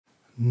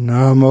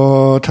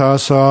Namo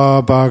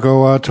tassa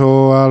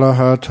bhagavato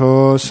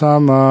arahato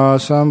samma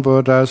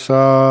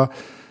sambuddhassa.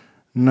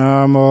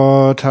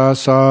 Namo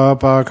tassa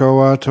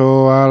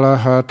bhagavato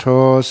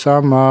arahato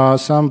samma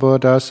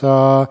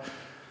sambuddhassa.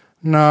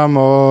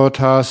 Namo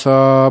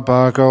tassa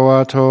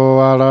bhagavato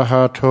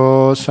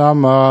arahato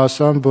samma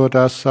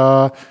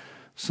sambuddhassa.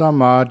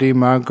 Samadhi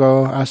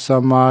mago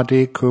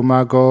asamadhi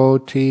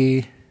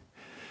kumagoti.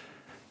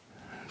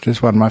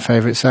 Just one of my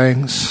favorite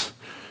sayings.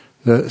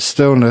 That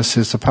stillness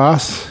is the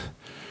path,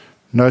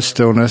 no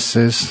stillness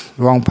is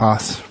the wrong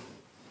path.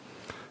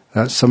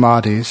 That's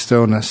samadhi,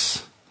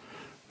 stillness.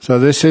 So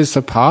this is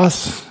the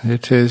path.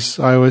 It is,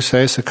 I always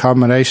say, it's a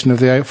combination of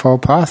the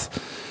Eightfold Path.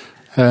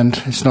 And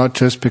it's not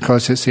just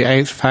because it's the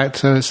eighth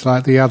factor, it's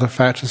like the other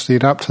factors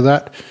lead up to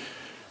that.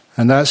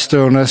 And that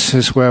stillness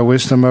is where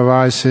wisdom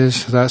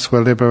arises, that's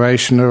where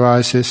liberation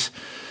arises.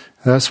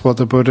 That's what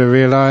the Buddha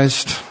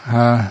realized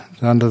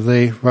under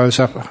the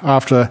rose up,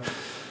 after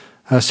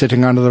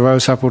sitting under the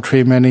rose apple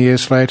tree many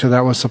years later.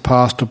 That was the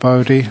path to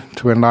Bodhi,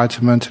 to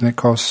enlightenment, and of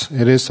course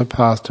it is the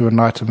path to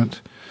enlightenment.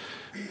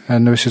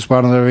 And this is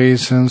one of the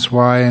reasons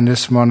why in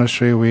this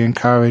monastery we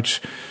encourage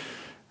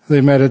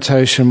the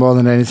meditation more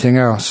than anything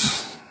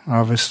else.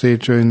 Obviously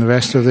during the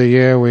rest of the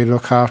year we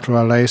look after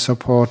our lay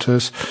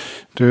supporters,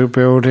 do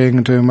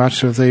building, do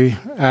much of the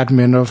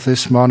admin of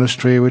this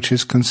monastery, which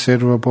is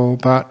considerable,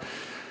 but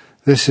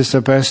this is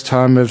the best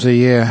time of the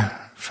year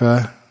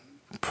for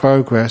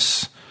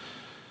progress,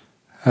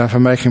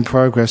 for making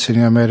progress in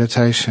your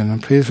meditation.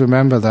 And please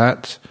remember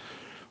that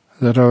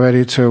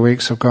already 2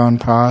 weeks have gone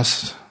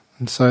past,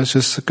 and so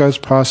it goes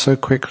past so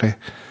quickly.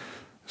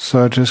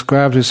 So just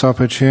grab this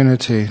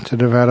opportunity to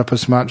develop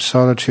as much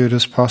solitude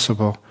as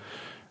possible,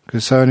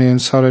 because only in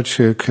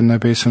solitude can there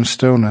be some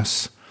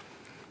stillness.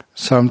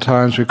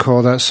 Sometimes we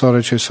call that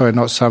solitude,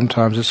 not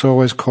sometimes, it's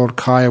always called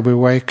kaya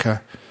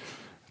viveka.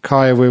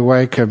 Kaya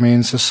viveka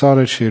means the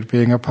solitude,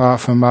 being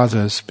apart from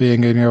others,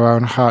 being in your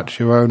own hut,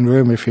 your own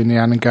room if you're in the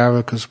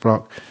Anagarikas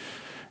block.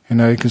 You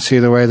know, you can see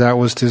the way that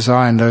was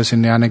designed, those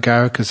in the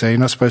Anagarikas there, you're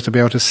not supposed to be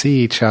able to see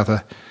each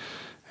other.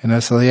 You know,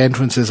 so the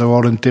entrances are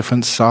all on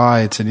different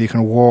sides and you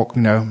can walk,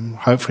 you know,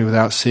 hopefully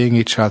without seeing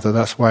each other.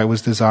 That's why it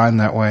was designed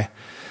that way.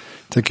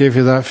 To give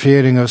you that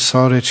feeling of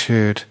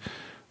solitude,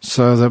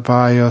 so that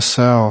by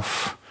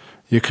yourself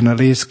you can at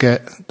least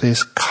get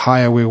this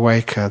kaya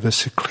viveka, the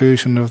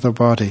seclusion of the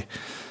body.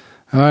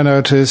 And I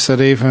notice that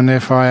even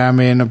if I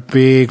am in a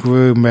big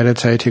room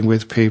meditating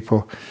with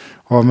people,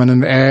 or I'm in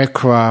an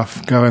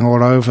aircraft going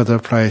all over the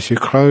place, you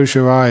close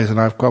your eyes, and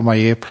I've got my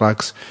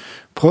earplugs,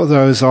 put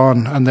those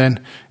on, and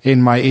then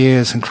in my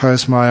ears and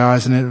close my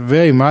eyes, and it's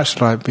very much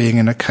like being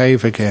in a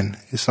cave again.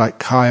 It's like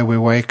kaya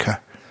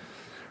viveka.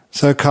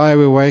 So kaya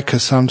viveka,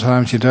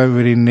 sometimes you don't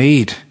really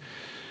need,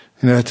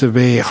 to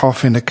be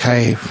off in a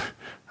cave.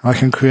 I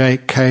can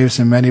create caves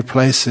in many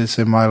places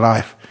in my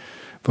life.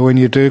 But when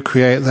you do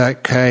create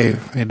that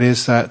cave, it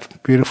is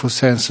that beautiful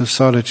sense of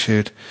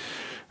solitude.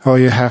 All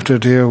you have to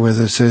deal with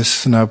is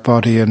this,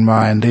 body and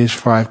mind, these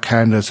 5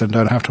 khandhas, and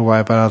don't have to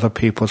worry about other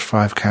people's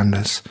 5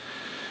 khandhas.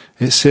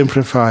 It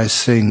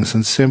simplifies things,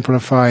 and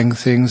simplifying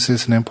things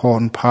is an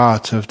important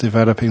part of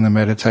developing the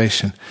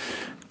meditation.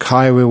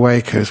 Kaya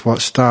viveka is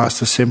what starts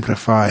to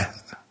simplify,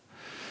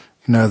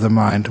 the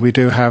mind. We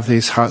do have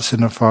these huts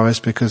in the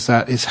forest because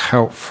that is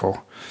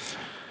helpful.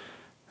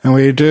 And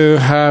we do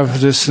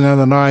have this,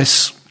 the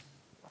nice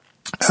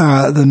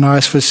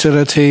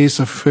facilities,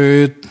 the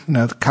food,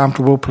 the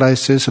comfortable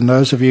places. And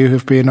those of you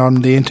who've been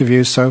on the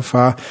interviews so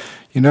far,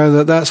 you know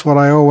that that's what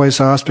I always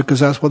ask, because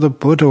that's what the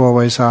Buddha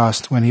always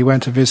asked when he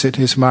went to visit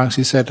his monks.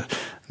 He said,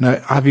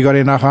 have you got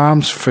enough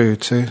alms food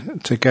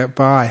to get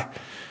by?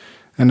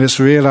 And it's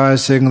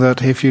realizing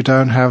that if you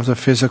don't have the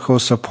physical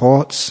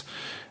supports,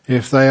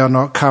 if they are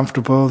not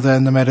comfortable,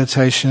 then the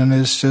meditation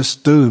is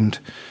just doomed.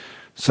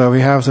 So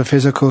we have the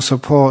physical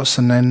supports,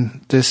 and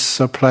then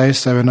this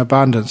place, they're in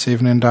abundance,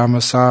 even in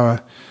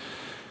Dhammasara.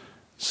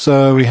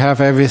 So we have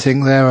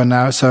everything there, and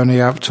now it's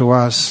only up to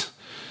us.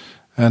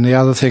 And the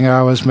other thing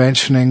I was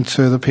mentioning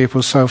to the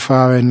people so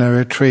far in the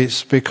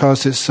retreats,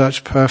 because it's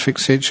such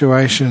perfect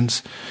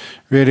situations,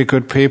 really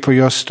good people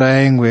you're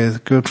staying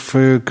with, good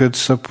food, good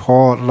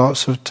support,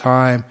 lots of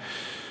time,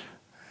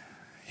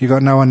 you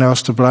got no one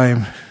else to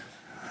blame.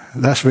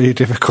 That's really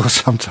difficult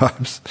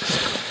sometimes.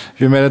 If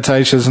your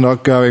meditation's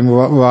not going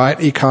right,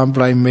 you can't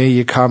blame me,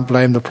 you can't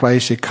blame the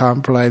place, you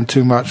can't blame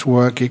too much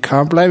work, you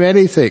can't blame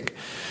anything.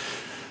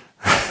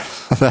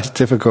 That's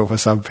difficult for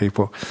some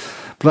people.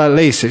 But at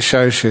least it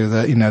shows you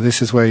that,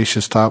 this is where you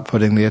should start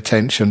putting the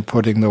attention,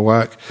 putting the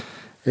work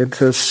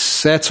into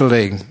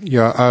settling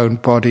your own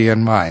body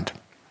and mind.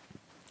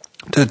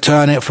 To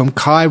turn it from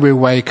kaya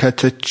viveka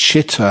to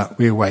chitta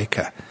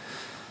viveka.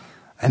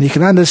 And you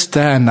can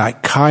understand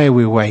that kaya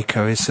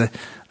viveka is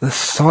the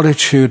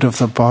solitude of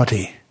the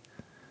body.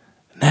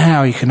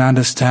 Now you can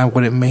understand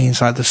what it means,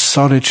 like the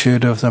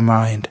solitude of the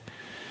mind.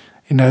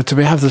 To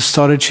have the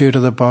solitude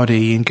of the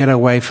body and get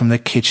away from the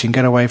kitchen,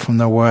 get away from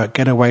the work,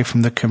 get away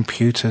from the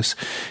computers,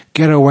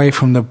 get away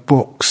from the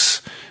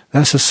books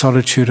That's the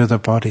solitude of the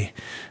body.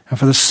 And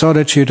for the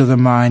solitude of the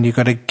mind, you've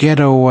got to get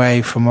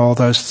away from all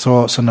those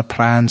thoughts and the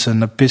plans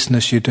and the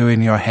business you do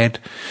in your head.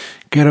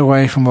 Get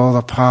away from all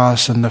the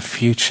past and the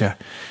future.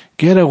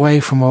 Get away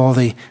from all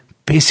the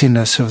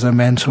busyness of the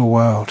mental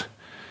world.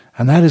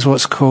 And that is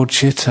what's called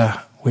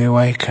Chitta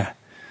Viveka.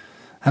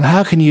 And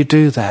how can you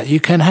do that? You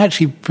can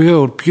actually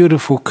build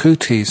beautiful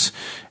kutis,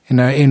 in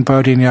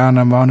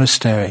Bodhinyana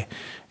Monastery,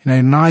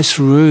 nice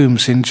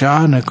rooms in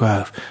Jhana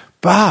Grove.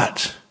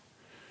 But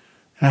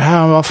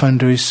how often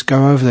do we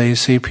go over there, you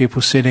see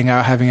people sitting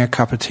out having a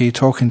cup of tea,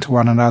 talking to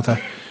one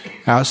another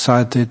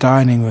outside the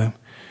dining room.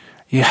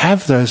 You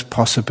have those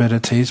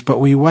possibilities, but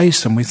we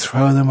waste them, we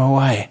throw them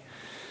away.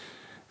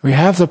 We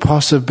have the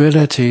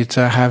possibility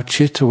to have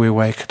Chitta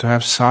Viveka, to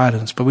have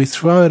silence, but we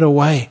throw it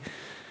away.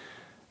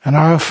 And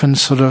I often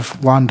sort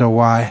of wonder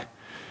why.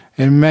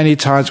 In many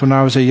times when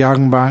I was a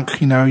young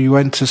monk, you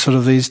went to sort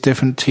of these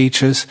different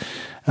teachers,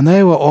 and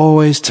they were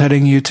always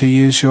telling you to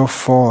use your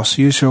force,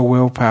 use your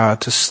willpower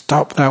to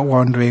stop that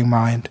wandering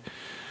mind.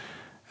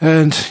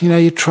 And,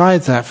 you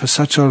tried that for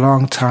such a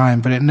long time,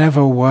 but it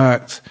never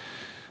worked.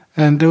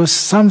 And there was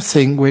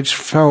something which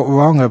felt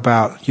wrong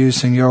about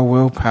using your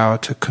willpower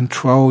to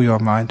control your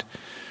mind.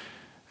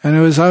 And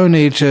it was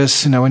only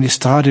just, when you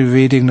started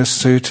reading the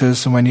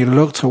suttas and when you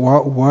looked at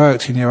what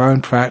worked in your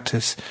own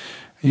practice,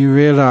 you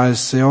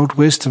realized the old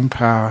wisdom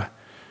power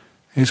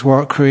is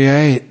what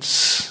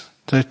creates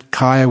the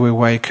Kaya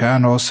Viveka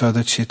and also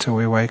the Chitta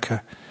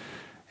Viveka.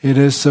 It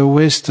is the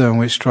wisdom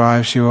which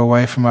drives you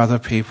away from other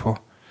people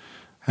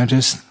and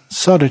just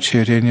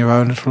solitude in your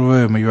own little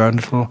room or your own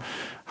little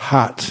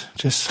hut,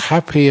 just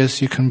happy as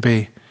you can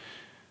be.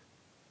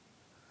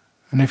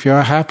 And if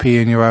you're happy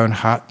in your own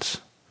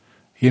hut,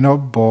 you're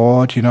not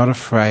bored, you're not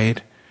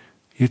afraid,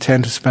 you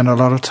tend to spend a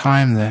lot of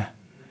time there.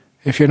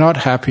 If you're not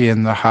happy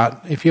in the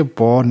hut, if you're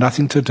bored,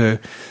 nothing to do,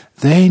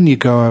 then you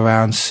go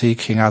around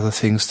seeking other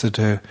things to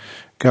do,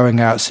 going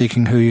out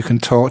seeking who you can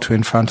talk to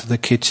in front of the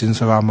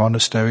kitchens of our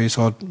monasteries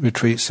or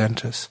retreat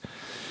centers.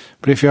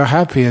 But if you're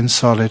happy in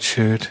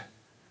solitude,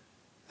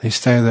 they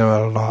stay there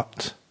a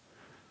lot.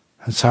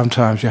 And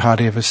sometimes you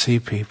hardly ever see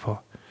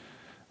people.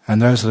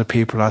 And those are the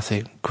people I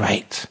think,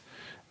 great,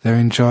 they're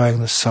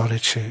enjoying the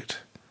solitude.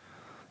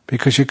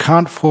 Because you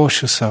can't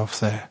force yourself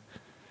there.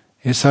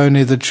 It's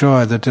only the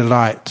joy, the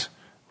delight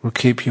will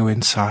keep you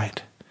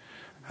inside.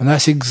 And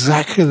that's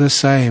exactly the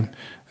same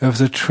of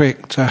the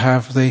trick to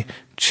have the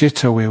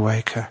Chitta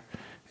Viveka.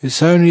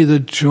 It's only the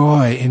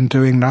joy in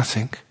doing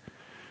nothing.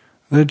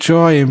 The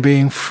joy in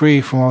being free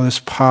from all this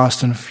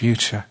past and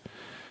future.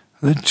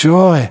 The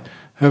joy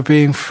of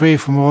being free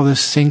from all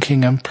this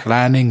thinking and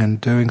planning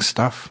and doing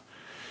stuff.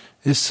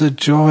 It's the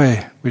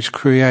joy which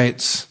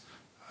creates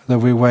the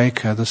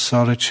Viveka, the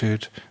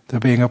solitude, the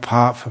being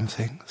apart from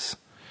things.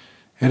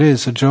 It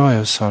is the joy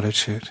of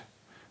solitude,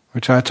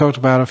 which I talked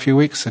about a few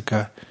weeks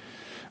ago.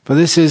 But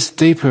this is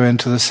deeper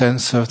into the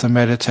sense of the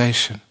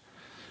meditation.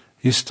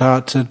 You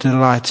start to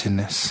delight in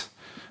this.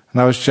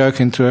 And I was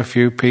joking to a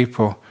few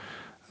people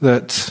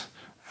that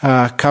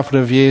a couple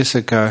of years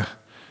ago,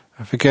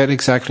 I forget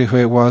exactly who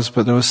it was,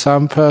 but there was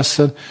some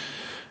person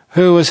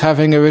who was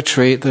having a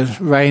retreat, the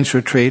range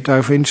retreat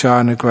over in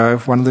Jhana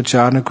Grove, one of the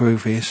Jhana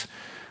Groovies,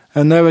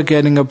 and they were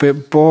getting a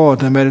bit bored.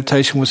 The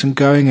meditation wasn't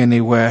going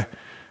anywhere.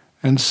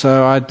 And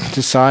so I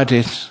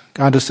decided,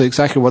 I understood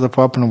exactly what the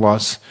problem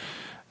was,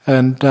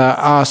 and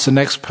asked the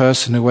next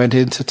person who went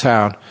into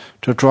town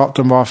to drop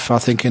them off, I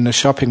think, in the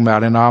shopping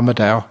mall in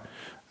Armadale,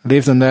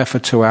 leave them there for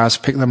 2 hours,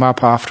 pick them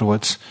up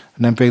afterwards,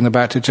 and then bring them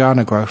back to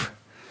Jhana Grove.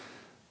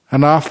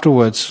 And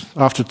afterwards,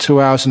 after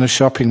 2 hours in a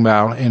shopping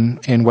mall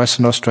in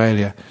Western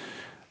Australia,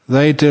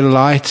 they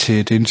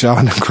delighted in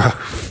Jhana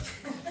Grove.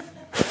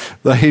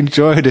 They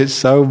enjoyed it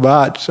so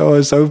much. Oh, it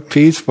was so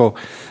peaceful.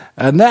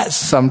 And that's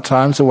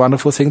sometimes a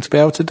wonderful thing to be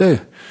able to do.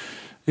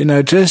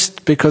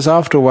 Just because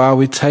after a while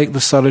we take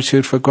the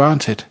solitude for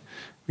granted.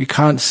 We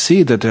can't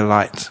see the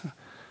delight,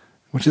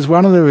 which is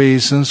one of the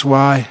reasons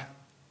why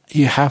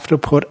you have to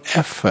put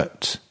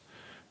effort.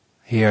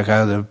 Here I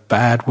go, the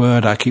bad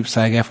word, I keep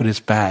saying effort is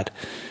bad.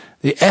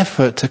 The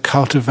effort to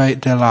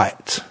cultivate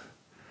delight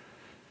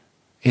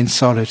in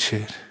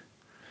solitude.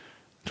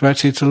 To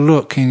actually to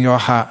look in your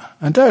heart.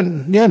 And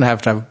you don't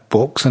have to have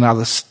books and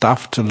other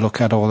stuff to look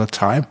at all the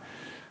time.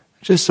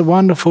 Just the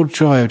wonderful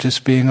joy of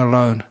just being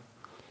alone.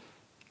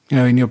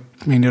 In your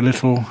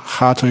little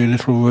hut or your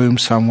little room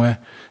somewhere.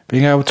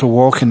 Being able to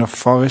walk in the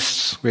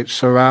forests which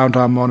surround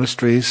our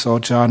monasteries or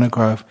Jhana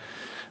Grove.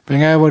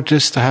 Being able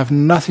just to have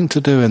nothing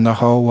to do in the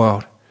whole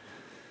world.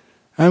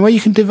 And where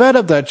you can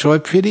develop that joy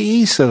pretty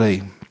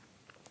easily.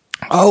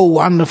 Oh,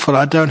 wonderful,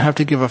 I don't have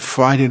to give a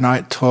Friday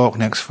night talk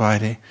next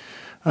Friday.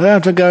 I don't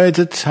have to go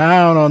into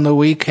town on the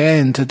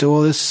weekend to do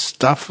all this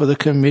stuff for the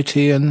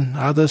committee and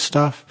other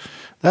stuff.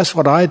 That's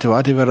what I do.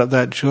 I develop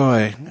that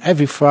joy.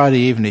 Every Friday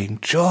evening,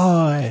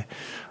 joy.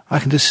 I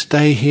can just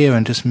stay here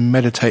and just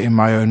meditate in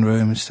my own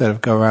room instead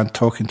of go around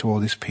talking to all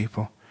these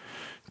people.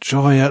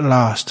 Joy at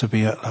last to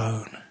be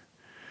alone.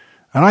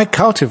 And I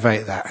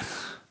cultivate that.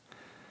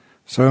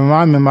 So when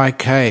I'm in my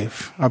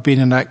cave, I've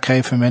been in that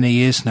cave for many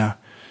years now,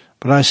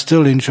 but I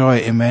still enjoy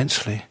it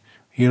immensely.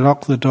 You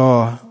lock the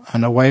door,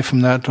 and away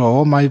from that door,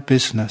 all my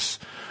business,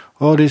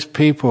 all these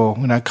people,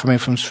 coming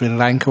from Sri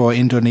Lanka or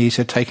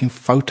Indonesia, taking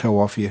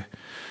photo of you.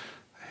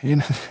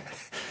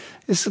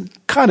 It's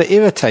kind of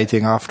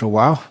irritating after a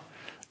while.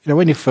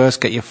 When you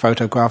first get your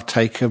photograph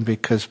taken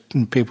because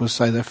people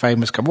say they're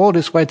famous, come all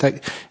this way,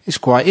 it's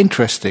quite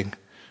interesting.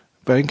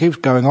 But it keeps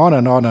going on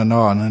and on and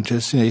on, and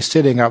just, you're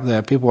sitting up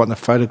there, people want the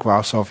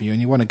photographs of you, and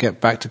you want to get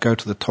back to go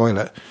to the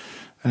toilet,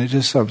 and it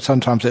just,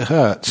 sometimes it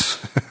hurts.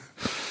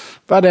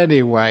 But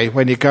anyway,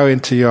 when you go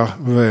into your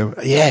room,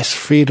 yes,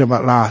 freedom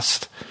at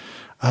last,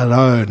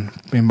 alone,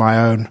 in my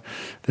own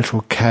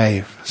little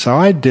cave. So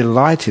I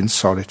delight in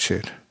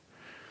solitude.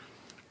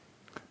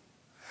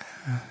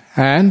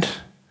 And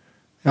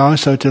I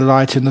also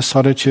delight in the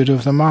solitude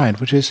of the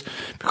mind, which is,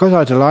 because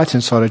I delight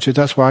in solitude,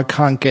 that's why I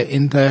can't get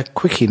in there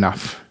quick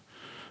enough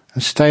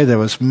and stay there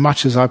as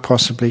much as I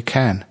possibly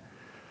can.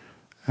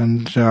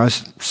 And I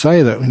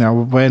say that,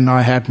 when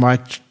I had my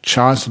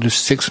chance to do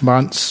 6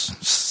 months,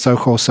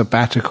 so-called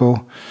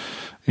sabbatical,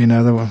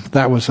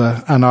 that was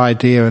an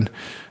idea. And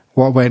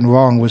what went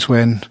wrong was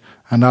when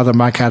another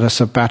monk had a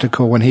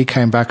sabbatical. When he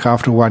came back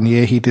after 1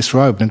 year, he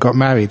disrobed and got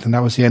married. And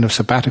that was the end of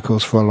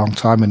sabbaticals for a long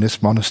time in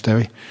this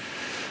monastery.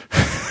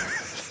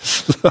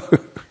 So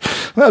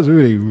that was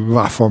really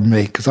rough on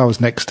me, because I was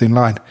next in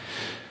line.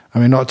 I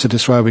mean, not to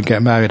disrobe and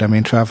get married,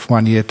 to have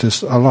 1 year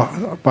just a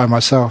lot by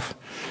myself.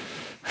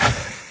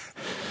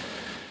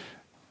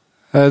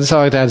 And so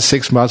I'd had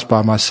 6 months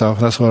by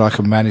myself. That's what I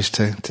could manage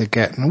to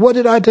get. And what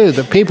did I do?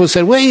 The people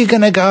said, where are you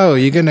going to go?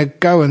 You're going to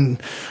go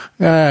and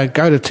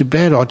go to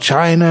Tibet or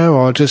China,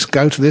 or just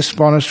go to this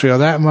monastery or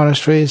that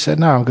monastery? I said,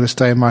 no, I'm going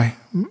to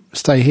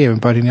stay here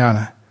in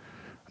Bodhinyana.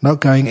 Not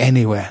going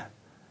anywhere.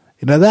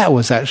 That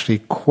was actually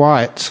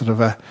quite sort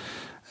of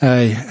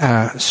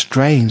a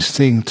strange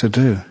thing to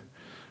do.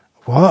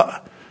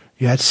 What?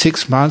 You had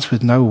 6 months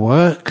with no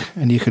work,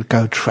 and you could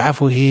go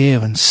travel here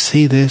and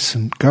see this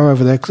and go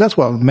over there, because that's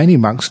what many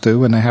monks do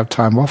when they have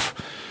time off.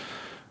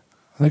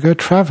 They go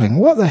traveling.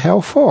 What the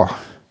hell for?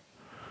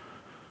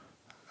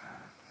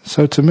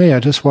 So to me, I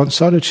just want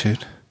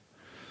solitude.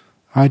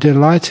 I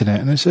delight in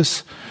it, and it's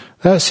just,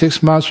 that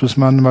 6 months was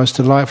one of the most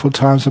delightful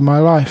times of my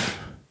life.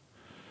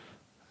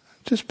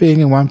 Just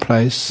being in one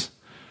place,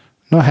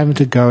 not having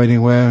to go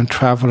anywhere and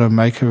travel and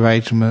make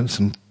arrangements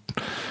and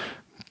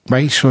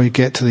make sure you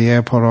get to the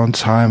airport on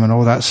time and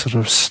all that sort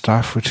of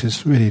stuff, which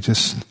is really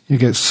just, you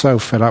get so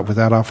fed up with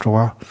that after a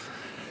while.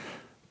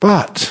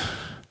 But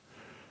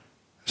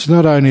it's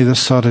not only the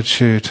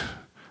solitude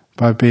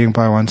by being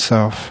by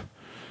oneself,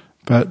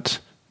 but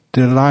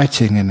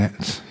delighting in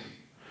it.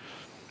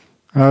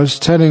 I was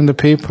telling the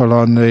people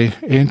on the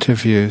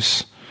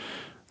interviews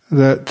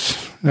that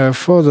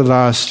for the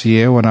last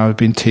year, when I've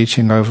been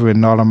teaching over in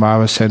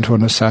Nolamara Centre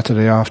on a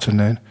Saturday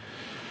afternoon,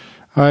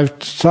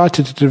 I've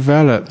started to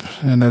develop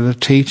the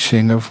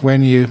teaching of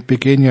when you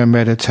begin your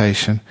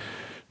meditation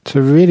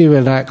to really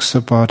relax the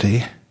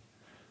body,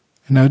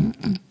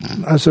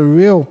 as a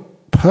real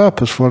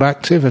purposeful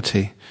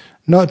activity.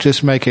 Not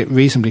just make it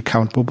reasonably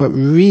comfortable, but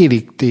really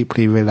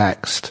deeply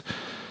relaxed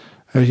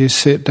as you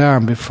sit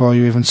down before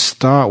you even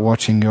start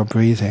watching your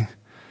breathing.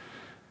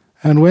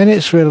 And when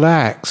it's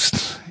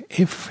relaxed,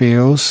 it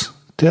feels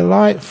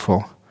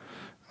delightful.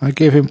 I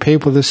give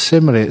people the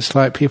simile. It's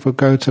like people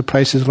go to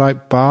places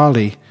like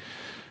Bali,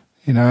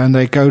 and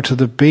they go to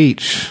the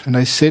beach, and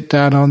they sit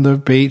down on the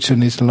beach in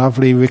these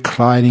lovely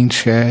reclining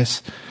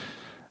chairs,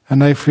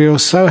 and they feel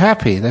so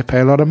happy. They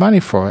pay a lot of money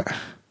for it.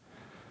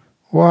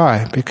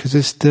 Why? Because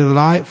it's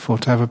delightful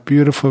to have a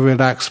beautiful,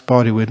 relaxed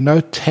body with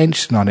no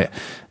tension on it,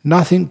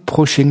 nothing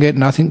pushing it,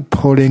 nothing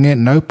pulling it,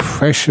 no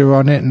pressure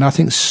on it,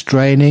 nothing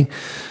straining,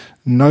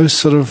 no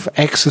sort of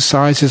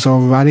exercises or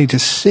running,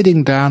 just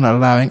sitting down,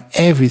 allowing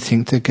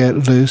everything to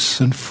get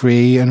loose and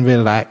free and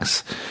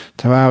relax,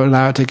 to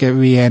allow it to get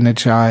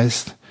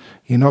re-energized.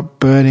 You're not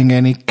burning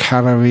any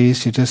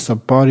calories, the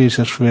body is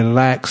just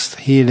relaxed,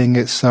 healing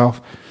itself.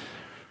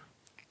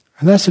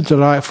 And that's a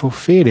delightful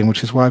feeling,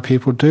 which is why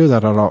people do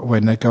that a lot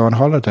when they go on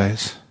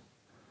holidays.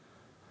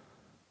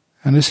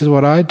 And this is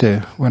what I do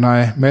when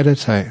I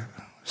meditate.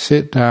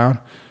 Sit down,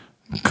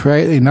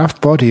 create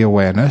enough body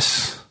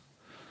awareness,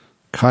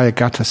 Kaya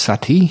Gata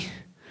Sati,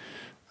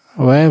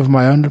 aware of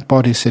my own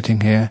body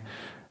sitting here,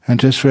 and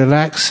just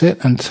relax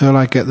it until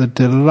I get the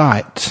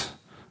delight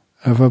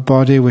of a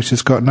body which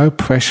has got no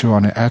pressure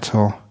on it at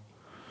all.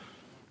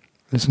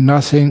 There's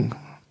nothing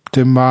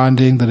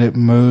demanding that it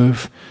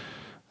move,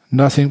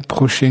 nothing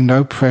pushing,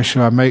 no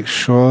pressure. I make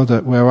sure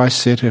that where I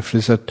sit, if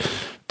there's a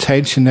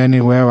tension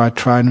anywhere, I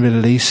try and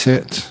release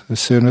it as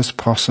soon as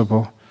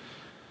possible.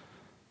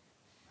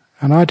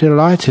 And I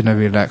delight in a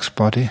relaxed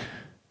body.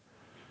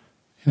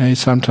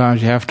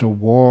 Sometimes you have to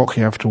walk,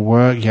 you have to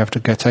work, you have to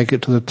take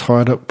it to the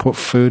toilet, put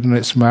food in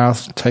its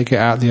mouth, take it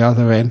out the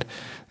other end.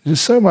 There's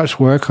so much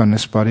work on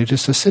this body,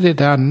 just to sit it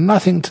down,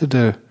 nothing to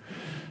do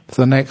for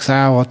the next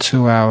hour or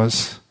 2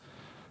 hours.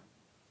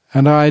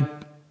 And I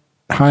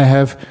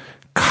have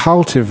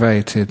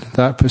cultivated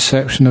that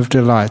perception of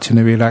delight in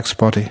a relaxed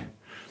body.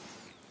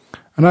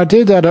 And I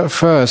did that at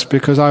first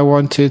because I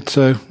wanted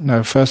to,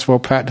 first of all,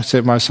 practice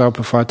it myself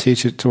before I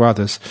teach it to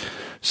others,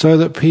 so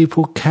that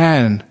people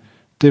can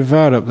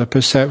develop the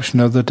perception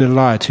of the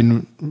delight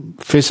in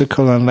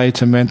physical and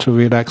later mental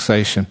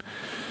relaxation.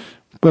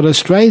 But a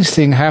strange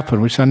thing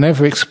happened, which I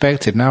never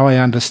expected. Now I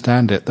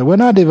understand it. That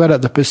when I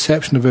developed the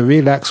perception of a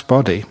relaxed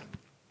body,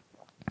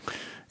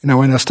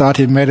 when I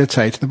started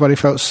meditating, the body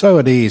felt so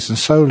at ease and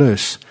so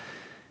loose.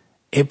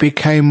 It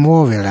became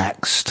more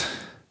relaxed.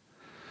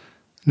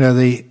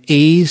 The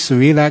ease, the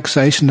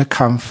relaxation, the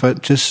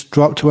comfort just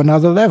dropped to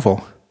another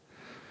level.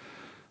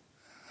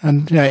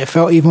 And, it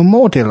felt even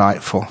more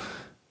delightful.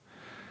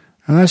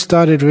 And I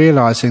started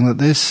realizing that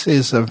this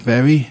is a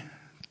very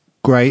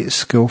great,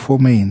 skillful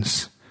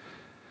means.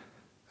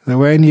 That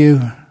when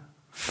you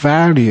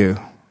value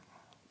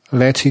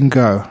letting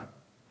go,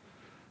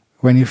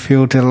 when you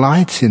feel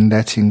delight in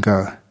letting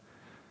go,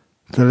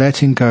 the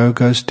letting go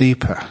goes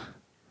deeper.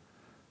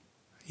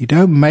 You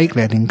don't make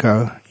letting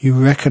go, you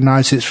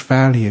recognize its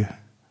value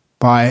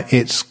by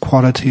its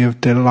quality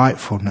of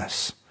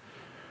delightfulness.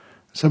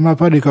 So my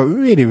body got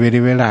really, really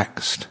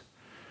relaxed.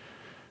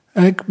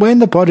 And when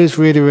the body's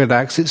really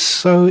relaxed, it's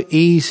so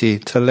easy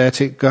to let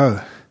it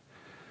go.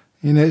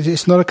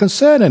 It's not a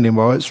concern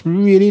anymore, it's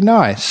really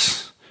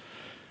nice.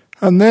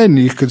 And then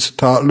you can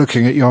start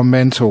looking at your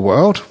mental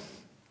world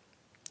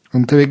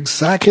and do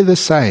exactly the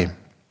same.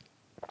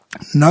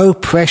 No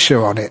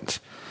pressure on it.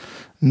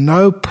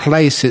 No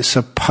place it's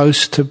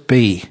supposed to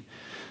be.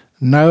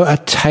 No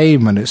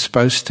attainment it's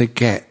supposed to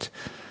get.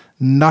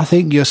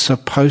 Nothing you're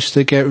supposed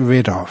to get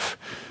rid of.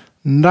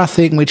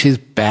 Nothing which is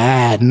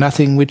bad,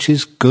 nothing which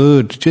is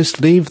good.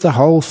 Just leave the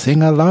whole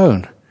thing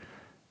alone.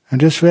 And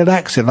just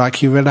relax it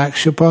like you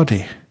relax your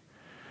body.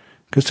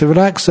 Because to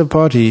relax the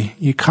body,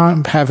 you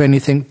can't have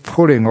anything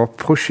pulling or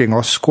pushing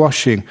or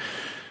squashing,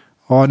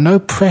 or no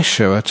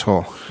pressure at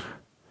all.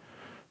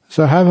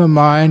 So have a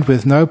mind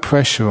with no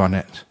pressure on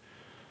it.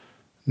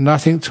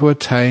 Nothing to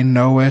attain,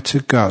 nowhere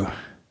to go.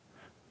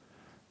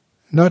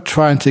 Not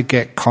trying to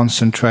get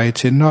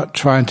concentrated, not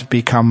trying to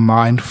become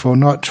mindful,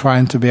 not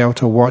trying to be able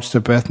to watch the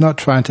breath, not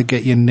trying to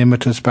get your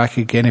nimittas back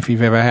again if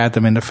you've ever had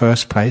them in the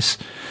first place.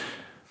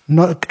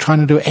 Not trying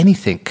to do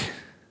anything.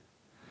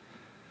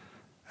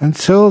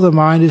 Until the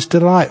mind is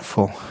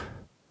delightful.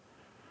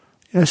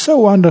 It's so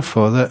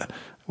wonderful that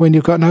when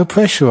you've got no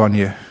pressure on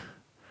you,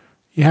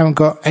 you haven't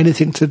got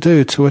anything to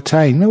do to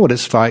attain. You know what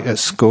it's like at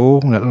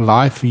school, at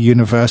life,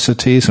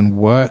 universities and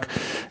work.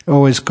 You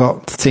always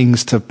got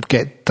things to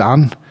get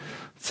done,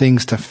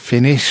 things to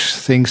finish,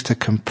 things to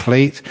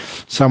complete.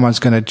 Someone's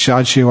going to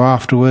judge you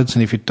afterwards,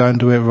 and if you don't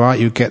do it right,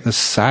 you get the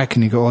sack,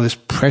 and you got all this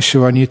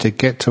pressure on you to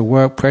get to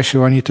work,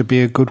 pressure on you to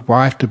be a good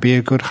wife, to be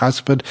a good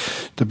husband,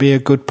 to be a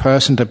good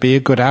person, to be a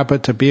good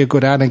abbot, to be a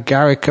good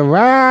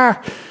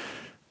anagarika.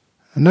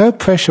 No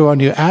pressure on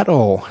you at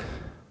all.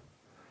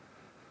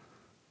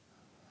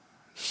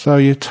 So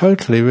you're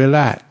totally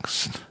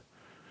relaxed.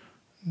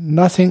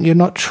 Nothing, you're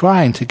not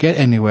trying to get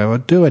anywhere or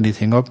do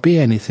anything or be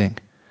anything.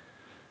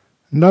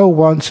 No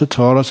wants at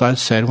all, as I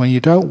said. When you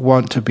don't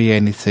want to be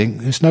anything,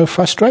 there's no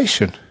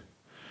frustration.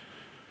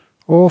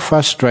 All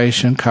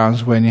frustration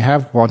comes when you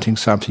have wanting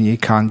something, you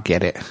can't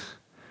get it.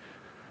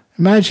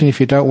 Imagine if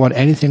you don't want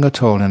anything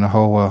at all in the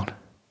whole world.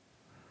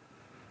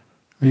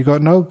 You've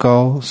got no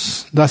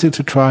goals, nothing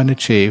to try and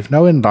achieve,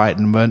 no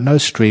enlightenment, no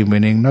stream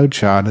winning, no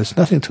jhanas,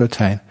 nothing to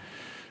attain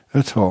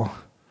at all.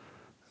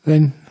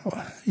 Then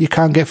you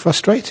can't get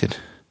frustrated.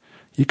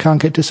 You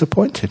can't get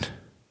disappointed.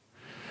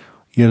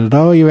 You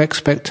lower your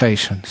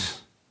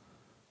expectations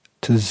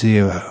to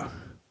zero.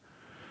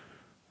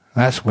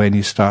 That's when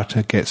you start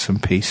to get some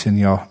peace in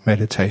your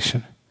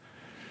meditation.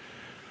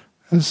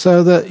 And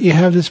so that you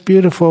have this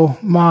beautiful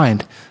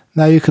mind.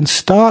 Now you can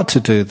start to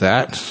do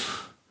that,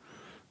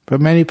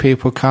 but many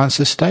people can't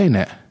sustain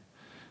it.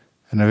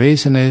 And the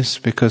reason is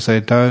because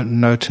they don't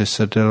notice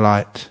the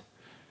delight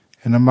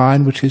in a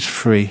mind which is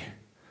free.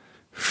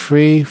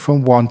 Free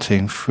from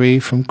wanting, free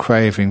from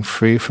craving,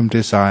 free from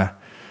desire.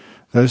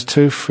 Those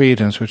two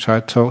freedoms which I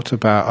talked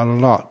about a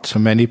lot to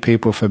many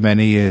people for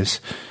many years.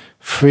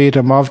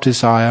 Freedom of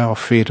desire or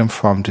freedom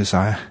from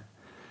desire.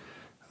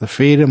 The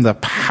freedom, the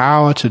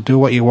power to do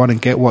what you want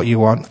and get what you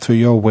want through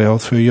your will,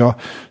 through your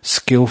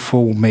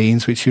skillful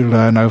means which you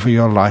learn over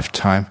your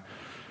lifetime.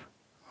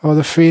 Or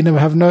the freedom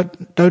of having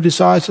no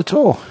desires at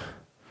all.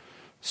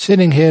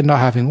 Sitting here not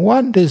having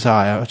one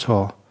desire at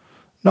all.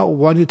 Not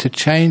wanting to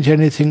change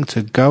anything,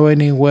 to go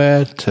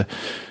anywhere,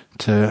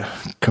 to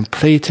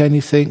complete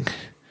anything.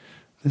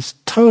 This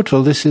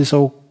is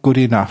all good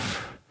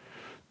enough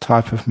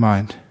type of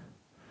mind.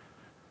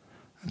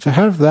 To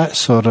have that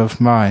sort of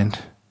mind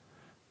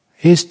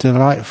is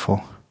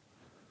delightful,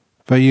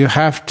 but you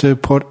have to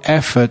put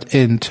effort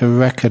in to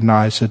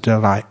recognize the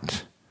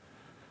delight.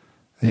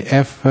 The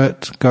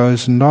effort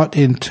goes not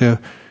into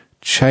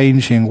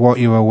changing what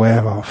you're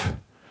aware of,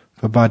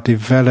 but by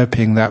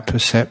developing that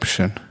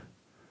perception.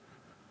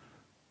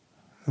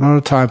 A lot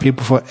of time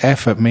people thought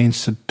effort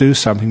means to do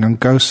something and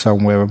go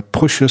somewhere and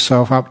push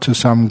yourself up to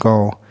some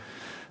goal.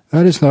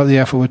 That is not the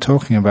effort we're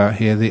talking about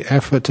here, the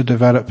effort to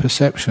develop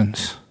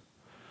perceptions.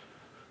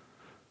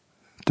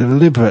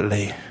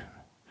 Deliberately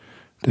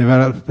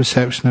develop a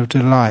perception of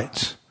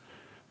delight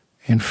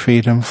in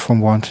freedom from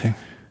wanting.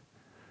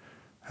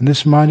 And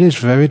this mind is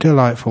very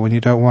delightful when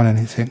you don't want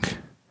anything.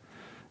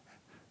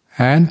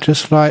 And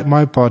just like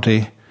my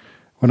body,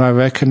 when I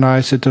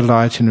recognized the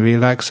delight in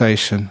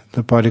relaxation,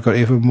 the body got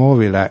even more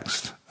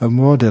relaxed and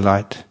more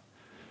delight.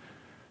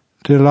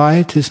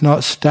 Delight is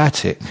not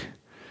static.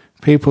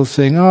 People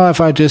think,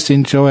 if I just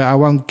enjoy it, I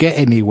won't get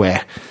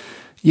anywhere.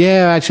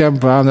 Yeah, Ajahn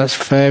Brahm, that's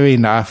fair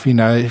enough.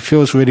 It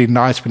feels really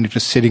nice when you're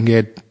just sitting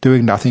here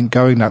doing nothing,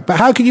 going nothing. But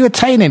how can you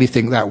attain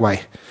anything that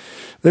way?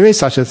 There is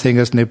such a thing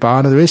as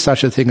nibbana, there is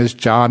such a thing as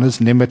jhanas,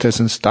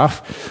 nimittas and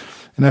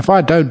stuff. And if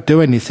I don't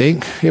do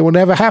anything, it will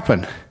never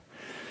happen.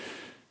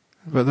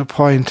 But the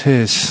point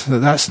is that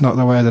that's not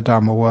the way the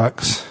Dhamma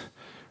works.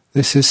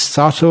 This is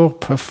subtle,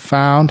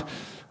 profound,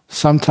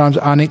 sometimes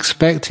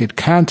unexpected,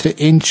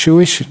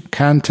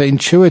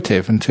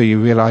 counterintuitive until you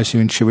realize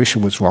your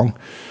intuition was wrong.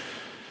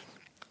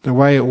 The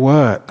way it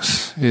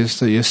works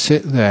is that you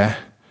sit there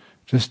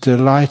just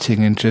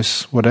delighting in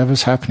just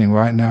whatever's happening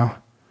right now.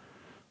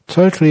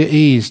 Totally at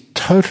ease,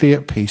 totally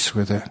at peace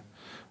with it,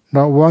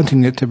 not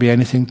wanting it to be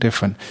anything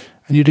different.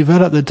 And you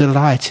develop the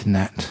delight in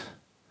that.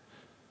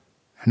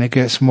 And it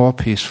gets more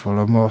peaceful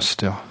and more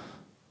still.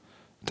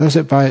 It does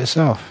it by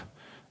itself.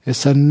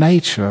 It's the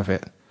nature of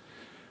it.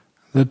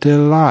 The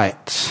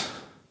delight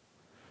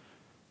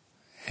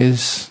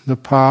is the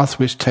path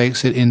which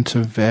takes it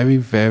into very,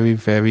 very,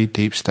 very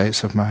deep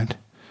states of mind.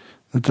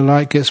 The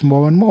delight gets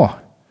more and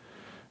more.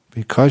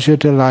 Because you're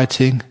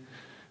delighting,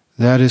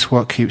 that is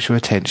what keeps your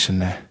attention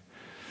there.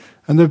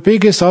 And the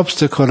biggest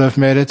obstacle of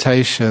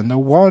meditation, the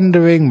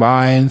wandering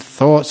mind,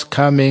 thoughts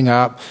coming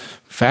up,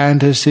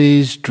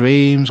 fantasies,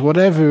 dreams,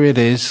 whatever it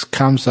is,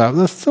 comes up.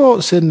 The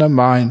thoughts in the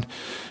mind,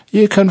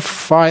 you can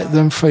fight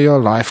them for your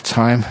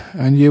lifetime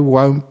and you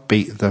won't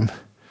beat them.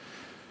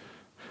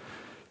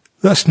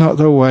 That's not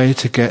the way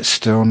to get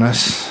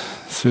stillness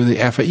through the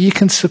effort. You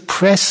can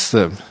suppress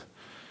them,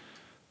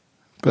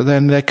 but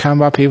then they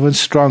come up even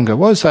stronger.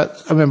 What was that?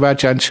 I remember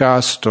Ajahn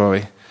Chah's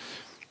story.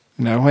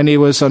 When he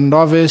was a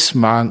novice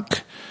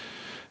monk,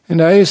 he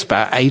was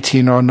about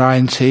 18 or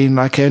 19,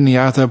 like any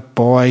other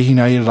boy,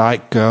 he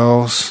liked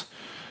girls.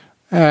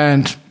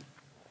 And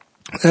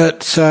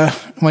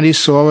when he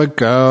saw a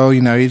girl, he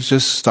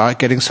just started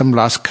getting some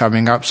lust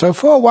coming up. So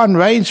for one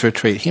rains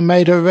retreat, he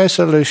made a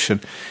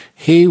resolution.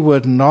 He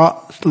would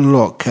not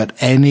look at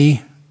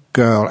any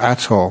girl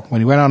at all.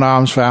 When he went on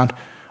alms round,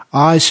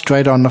 eyes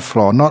straight on the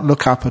floor, not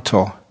look up at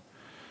all.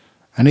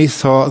 And he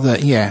thought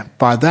that,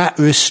 by that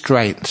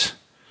restraint,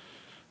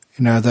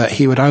 that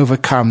he would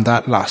overcome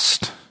that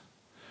lust.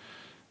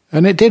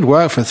 And it did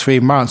work for 3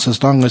 months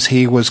as long as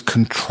he was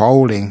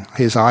controlling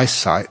his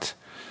eyesight.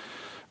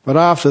 But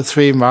after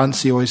 3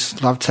 months, he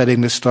always loved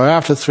telling this story,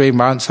 after 3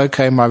 months,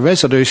 okay, my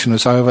resolution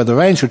is over, the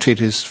range retreat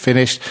is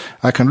finished,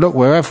 I can look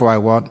wherever I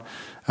want.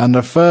 And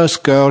the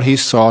first girl he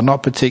saw,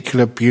 not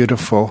particularly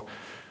beautiful,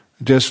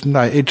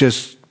 it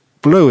just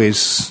blew his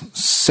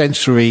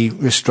sensory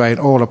restraint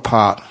all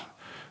apart.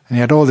 And he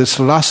had all this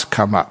lust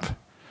come up.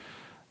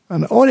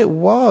 And all it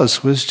was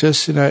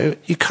just,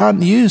 you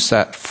can't use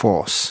that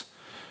force.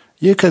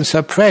 You can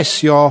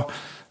suppress your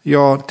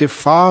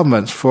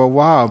defilements for a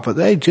while, but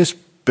they're just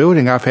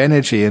building up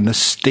energy in the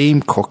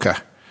steam cooker.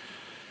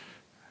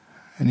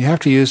 And you have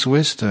to use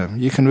wisdom.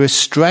 You can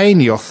restrain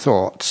your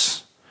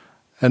thoughts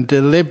and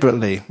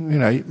deliberately,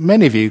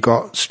 many of you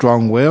got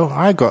strong will.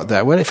 I got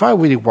that. Well, if I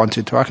really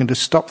wanted to, I can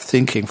just stop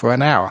thinking for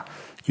an hour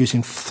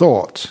using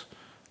thought,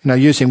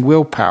 using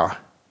willpower.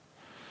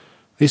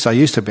 At least I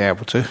used to be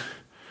able to.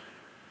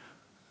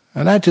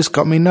 And that just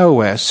got me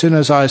nowhere. As soon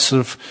as I sort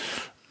of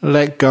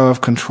let go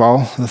of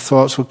control, the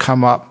thoughts would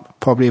come up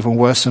probably even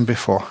worse than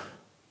before.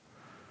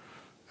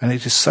 And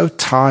it's just so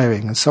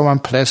tiring and so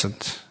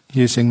unpleasant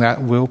using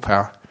that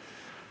willpower.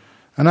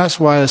 And that's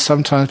why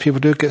sometimes people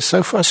do get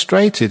so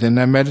frustrated in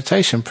their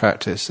meditation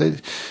practice. They're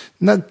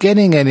not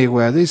getting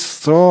anywhere. These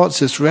thoughts,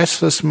 this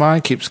restless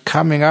mind keeps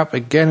coming up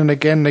again and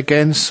again and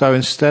again. So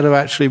instead of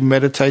actually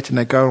meditating,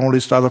 they go on all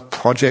these other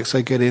projects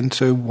they get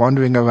into,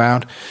 wandering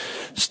around,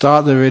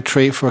 start the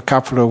retreat for a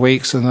couple of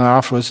weeks, and then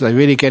afterwards they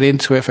really get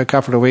into it for a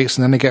couple of weeks,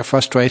 and then they get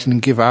frustrated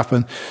and give up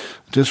and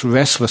just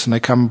restless, and they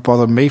come and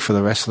bother me for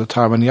the rest of the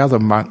time and the other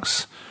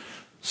monks.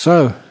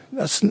 So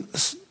that's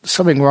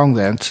something wrong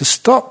there. And to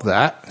stop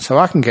that, so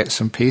I can get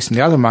some peace, and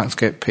the other monks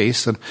get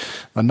peace, and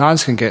the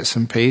nuns can get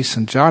some peace,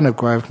 and Jhana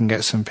Grove can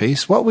get some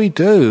peace, what we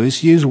do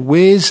is use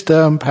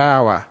wisdom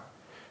power.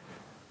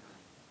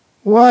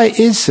 Why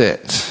is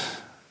it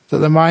that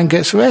the mind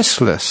gets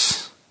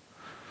restless?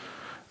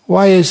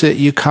 Why is it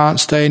you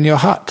can't stay in your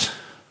hut?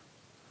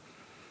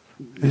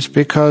 It's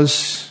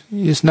because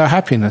there's no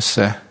happiness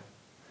there.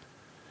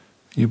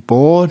 You're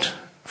bored,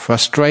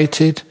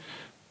 frustrated,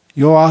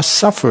 you are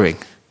suffering.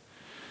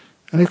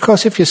 And of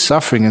course, if you're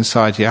suffering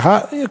inside your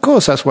heart, of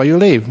course that's why you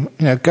leave.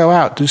 Go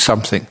out, do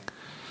something,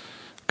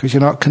 because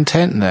you're not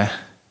content there.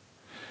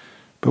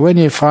 But when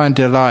you find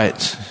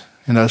delight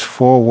in those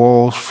four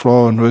walls,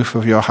 floor and roof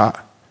of your heart,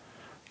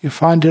 you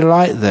find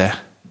delight there.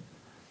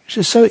 It's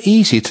just so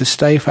easy to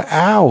stay for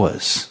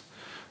hours,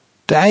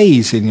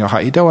 days in your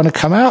heart. You don't want to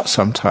come out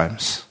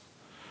sometimes.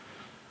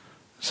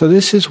 So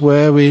this is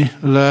where we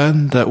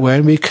learn that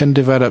when we can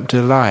develop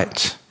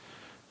delight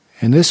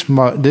in this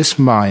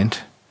mind,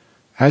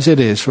 as it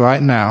is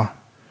right now,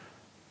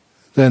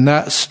 then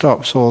that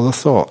stops all the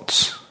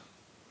thoughts.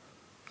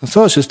 The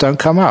thoughts just don't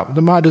come up.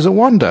 The mind doesn't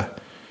wander.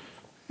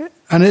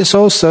 And it's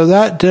also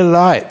that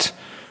delight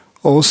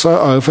also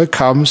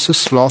overcomes the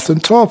sloth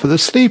and torpor, the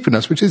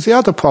sleepiness, which is the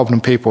other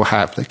problem people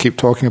have. They keep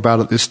talking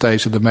about at this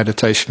stage of the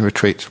meditation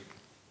retreat.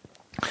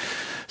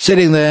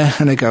 Sitting there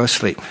and they go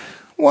asleep.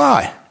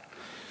 Why?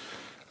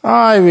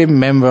 I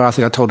remember, I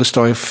think I told a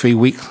story a few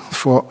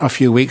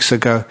weeks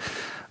ago.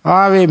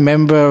 I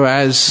remember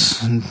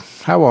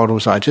how old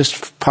was I?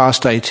 Just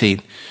past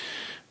 18.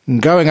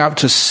 Going up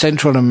to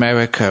Central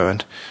America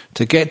and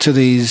to get to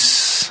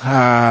these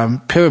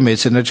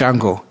pyramids in the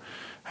jungle.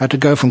 Had to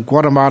go from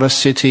Guatemala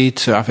City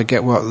to, I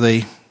forget what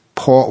the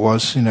port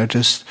was,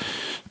 just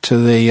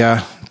to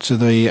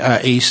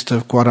the east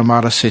of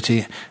Guatemala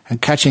City,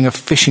 and catching a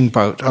fishing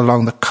boat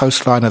along the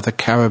coastline of the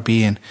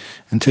Caribbean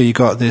until you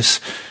got this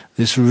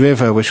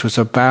river which was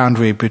a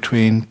boundary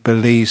between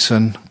Belize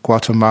and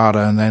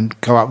Guatemala, and then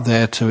go up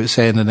there to its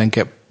end and then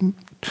get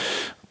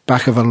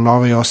back of a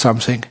lorry or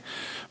something.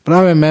 But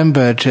I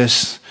remember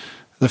just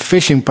the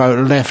fishing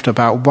boat left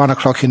about 1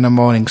 o'clock in the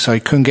morning, so he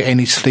couldn't get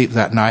any sleep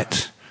that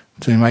night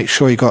to make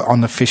sure he got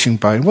on the fishing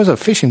boat. It was a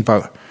fishing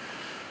boat.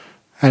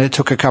 And it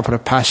took a couple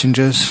of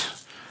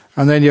passengers.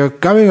 And then you're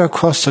going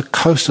across the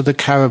coast of the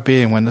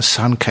Caribbean when the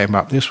sun came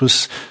up. This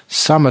was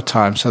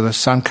summertime, so the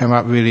sun came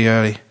up really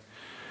early.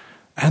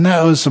 And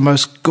that was the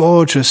most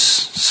gorgeous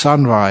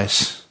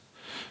sunrise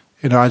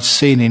I'd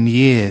seen in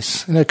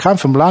years. Come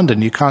from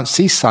London, you can't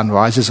see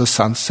sunrises or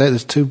sunset.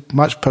 There's too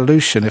much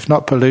pollution. If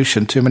not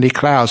pollution, too many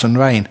clouds and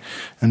rain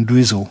and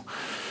drizzle.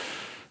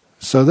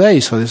 So there you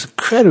saw this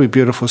incredibly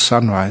beautiful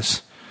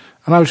sunrise.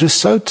 And I was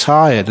just so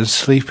tired and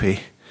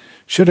sleepy.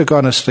 Should have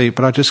gone to sleep,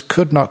 but I just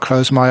could not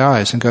close my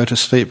eyes and go to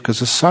sleep because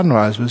the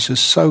sunrise was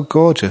just so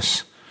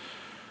gorgeous.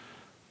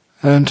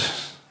 And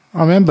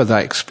I remember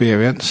that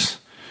experience.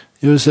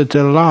 It was a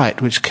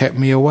delight which kept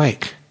me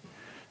awake.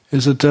 It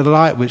was a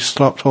delight which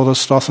stopped all the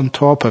sloth and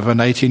torpor of an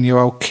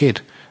 18-year-old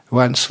kid who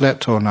hadn't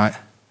slept all night.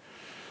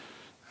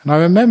 And I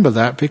remember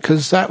that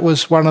because that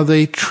was one of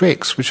the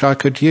tricks which I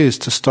could use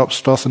to stop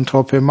sloth and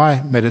torpor in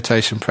my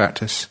meditation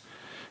practice.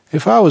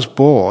 If I was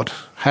bored,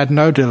 had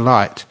no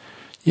delight,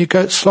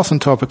 sloth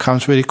and torpor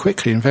comes really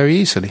quickly and very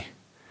easily.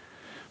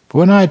 But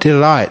when I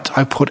delight,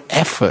 I put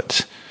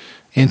effort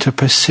into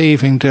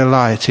perceiving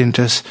delight, in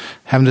just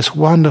having this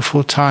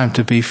wonderful time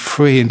to be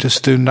free and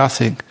just do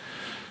nothing.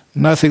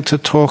 Nothing to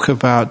talk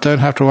about. Don't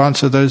have to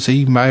answer those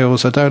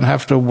emails. I don't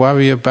have to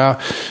worry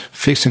about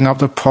fixing up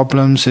the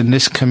problems in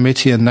this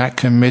committee and that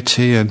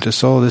committee and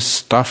just all this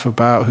stuff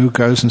about who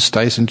goes and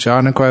stays in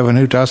Jhana Grove and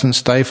who doesn't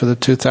stay for the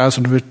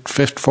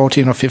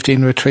 2014 or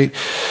 15 retreat.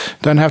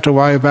 Don't have to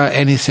worry about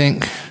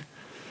anything.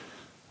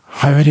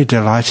 I really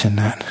delight in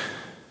that.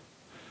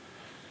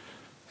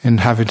 In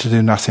having to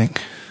do nothing.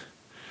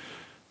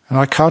 And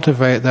I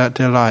cultivate that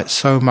delight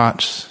so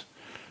much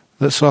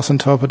that sloth and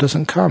torpor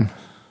doesn't come.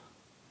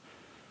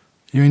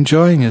 You're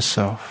enjoying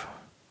yourself.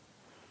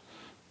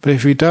 But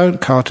if you don't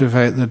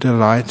cultivate the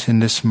delight in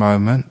this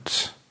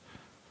moment,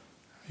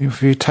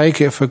 if you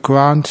take it for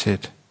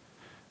granted,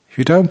 if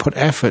you don't put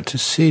effort to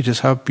see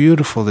just how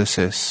beautiful this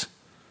is,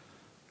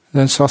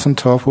 then sloth and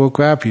torpor will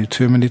grab you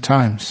too many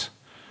times.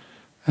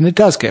 And it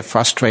does get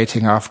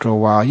frustrating after a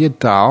while. You're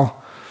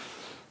dull.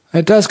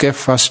 It does get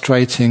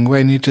frustrating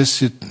when you're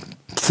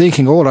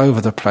thinking all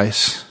over the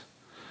place.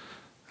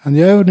 And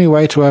the only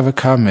way to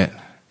overcome it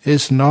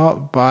is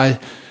not by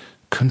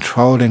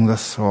controlling the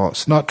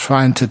thoughts, not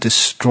trying to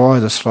destroy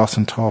the sloth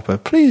and torpor.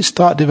 Please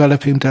start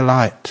developing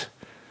delight.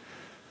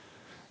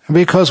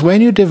 Because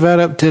when you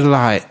develop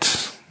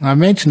delight, I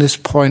mentioned this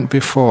point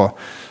before,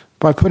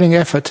 by putting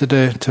effort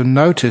to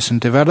notice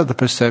and develop the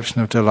perception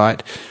of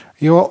delight,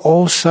 you're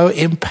also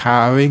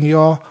empowering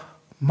your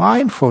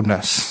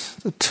mindfulness.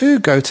 The two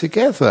go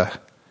together.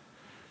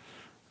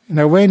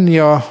 When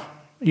you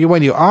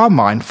are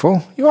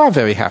mindful, you are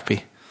very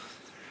happy.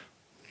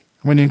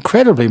 When you're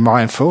incredibly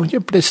mindful,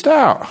 you're blissed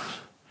out.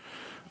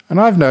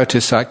 And I've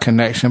noticed that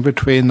connection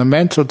between the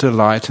mental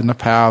delight and the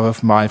power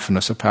of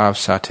mindfulness, the power of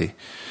sati.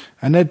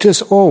 And they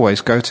just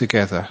always go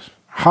together.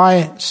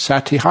 High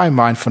sati, high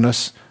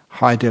mindfulness,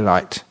 high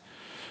delight.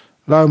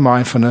 Low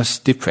mindfulness,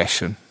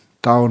 depression,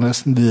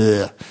 dullness,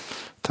 bleh,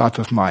 type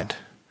of mind.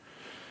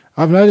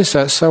 I've noticed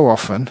that so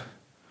often.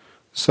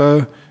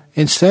 So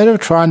instead of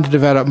trying to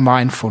develop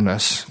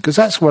mindfulness, because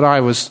that's what I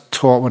was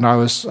taught when I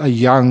was a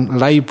young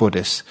lay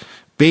Buddhist,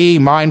 be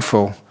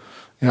mindful.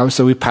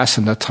 So we pass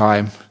in the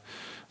time.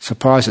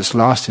 Surprised it's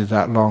lasted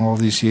that long, all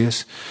these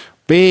years.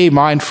 Be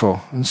mindful.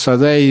 And so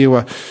there you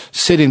were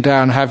sitting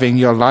down having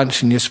your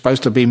lunch and you're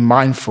supposed to be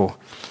mindful.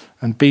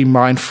 And be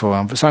mindful.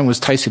 And something was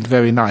tasting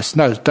very nice.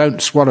 No,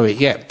 don't swallow it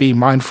yet. Be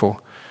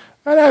mindful.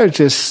 And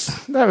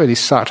that really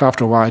sucked.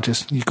 After a while,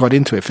 you got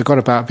into it, forgot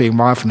about being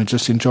mindful and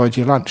just enjoyed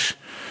your lunch.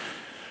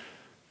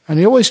 And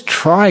you're always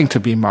trying to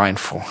be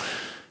mindful.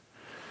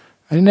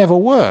 And it never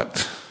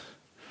worked.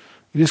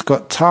 You just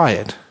got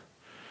tired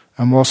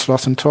and more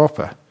sloth and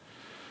torpor.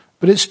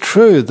 But it's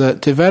true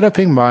that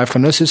developing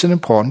mindfulness is an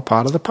important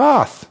part of the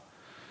path.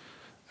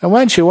 And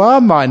once you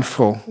are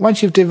mindful,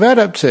 once you've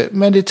developed it,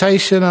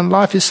 meditation and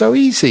life is so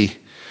easy.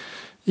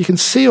 You can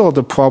see all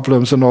the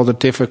problems and all the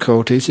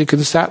difficulties. You can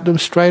zap them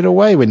straight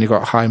away when you've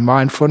got high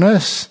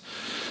mindfulness.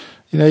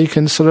 You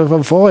can sort of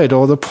avoid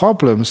all the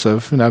problems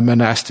of,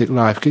 monastic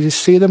life because you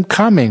see them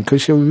coming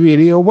because you're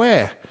really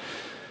aware.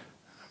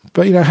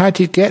 But, how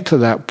do you get to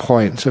that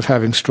point of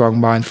having strong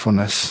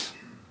mindfulness?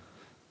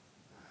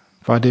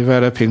 By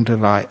developing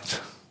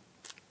delight.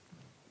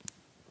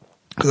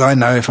 Because I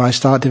know if I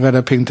start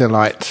developing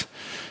delight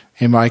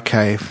in my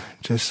cave,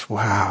 just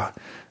wow,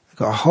 I've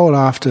got a whole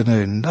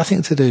afternoon,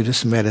 nothing to do,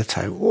 just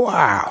meditate,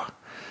 wow.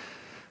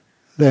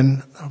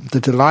 Then the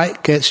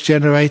delight gets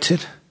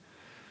generated,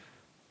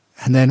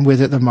 and then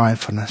with it the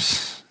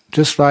mindfulness.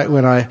 Just like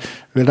when I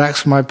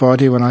relax my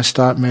body when I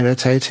start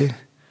meditating,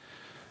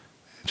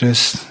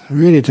 just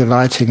really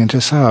delighting and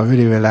just,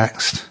 really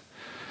relaxed.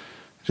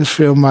 Just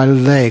feel my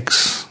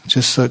legs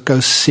just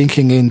go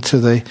sinking into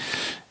the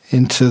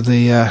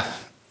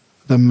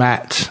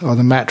mat or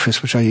the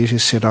mattress which I usually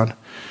sit on.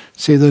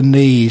 See the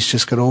knees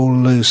just get all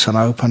loose and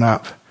open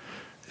up.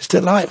 It's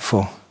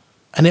delightful.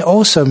 And it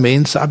also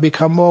means that I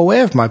become more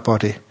aware of my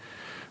body.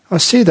 I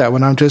see that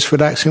when I'm just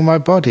relaxing my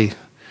body.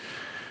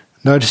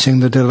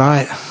 Noticing the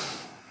delight,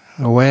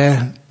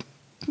 aware,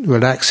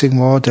 relaxing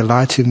more,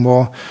 delighting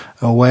more,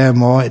 aware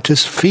more. It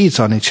just feeds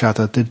on each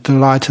other, the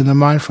delight and the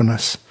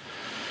mindfulness.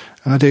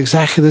 And I do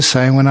exactly the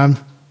same when I'm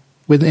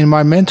in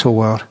my mental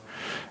world.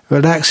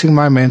 Relaxing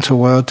my mental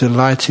world,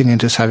 delighting in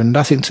just having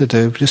nothing to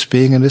do, just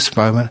being in this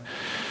moment.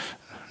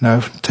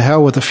 No, to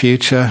hell with the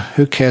future,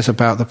 who cares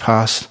about the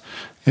past?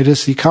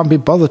 You can't be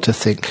bothered to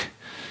think.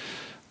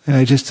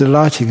 Just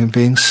delighting in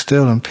being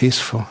still and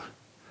peaceful.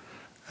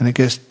 And it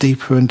gets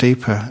deeper and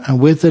deeper. And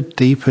with the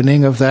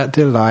deepening of that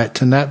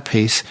delight and that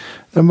peace,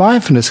 the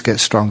mindfulness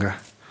gets stronger.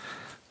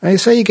 And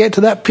so you get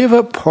to that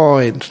pivot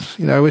point,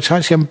 which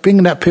actually I'm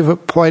bringing that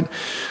pivot point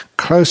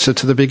closer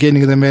to the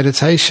beginning of the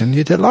meditation.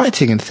 You're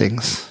delighting in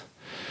things.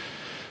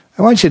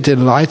 And once you're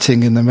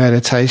delighting in the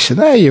meditation,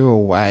 there you're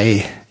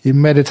away. You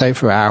meditate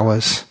for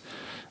hours.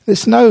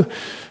 There's no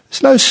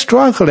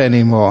struggle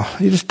anymore.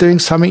 You're just doing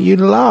something you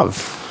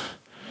love.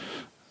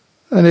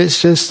 And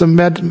it's just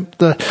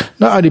not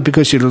only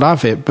because you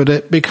love it, but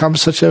it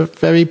becomes such a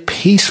very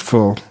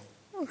peaceful,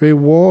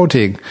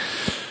 rewarding,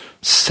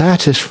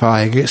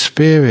 satisfying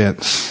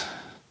experience.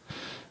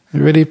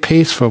 Really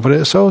peaceful, but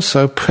it's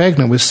also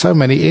pregnant with so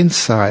many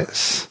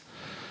insights.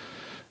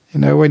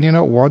 When you're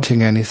not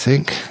wanting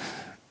anything,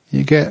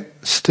 you get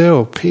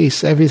still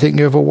peace, everything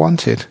you ever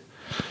wanted.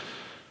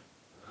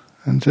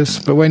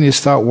 But when you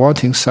start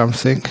wanting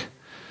something,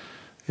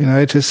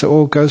 it just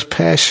all goes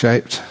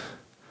pear-shaped.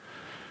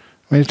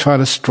 When you try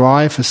to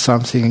strive for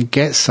something and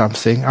get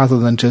something, other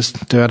than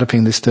just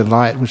developing this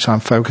delight, which I'm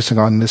focusing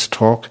on in this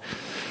talk,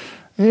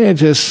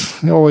 you're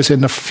always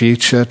in the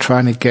future,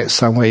 trying to get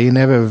somewhere. You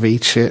never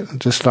reach it,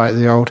 just like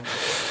the old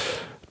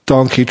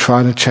donkey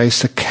trying to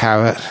chase a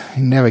carrot.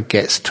 He never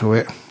gets to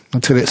it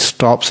until it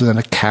stops and then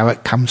a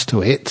carrot comes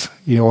to it.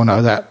 You all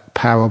know that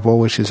parable,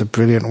 which is a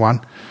brilliant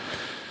one.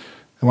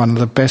 One of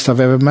the best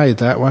I've ever made,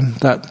 that one.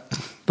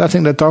 I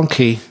think the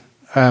donkey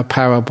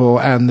parable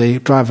and the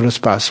driverless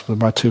bus were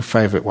my two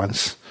favourite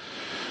ones.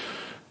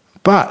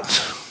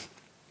 But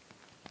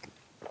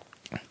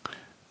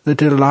the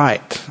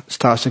delight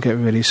starts to get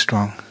really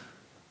strong.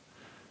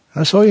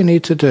 That's all you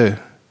need to do.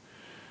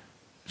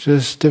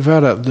 Just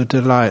develop the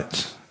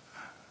delight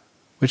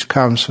which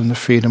comes from the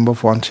freedom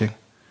of wanting.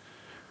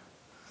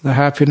 The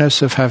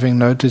happiness of having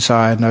no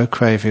desire, no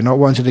craving, not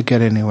wanting to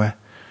get anywhere.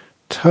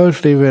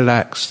 Totally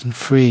relaxed and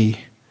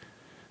free.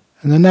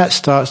 And then that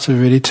starts to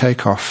really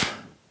take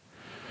off.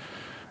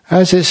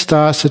 As it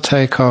starts to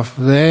take off,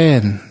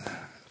 then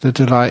the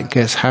delight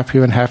gets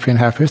happier and happier and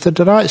happier. If the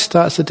delight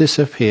starts to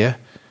disappear,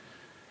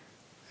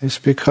 it's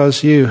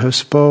because you have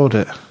spoiled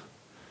it.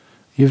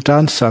 You've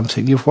done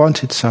something, you've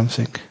wanted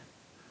something.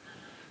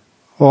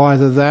 Or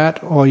either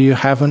that, or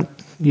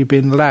you've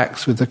been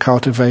lax with the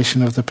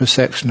cultivation of the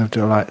perception of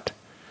delight.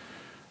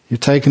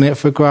 You've taken it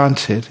for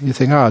granted. You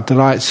think,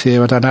 delight's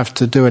here, I don't have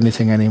to do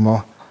anything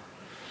anymore.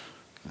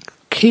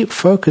 Keep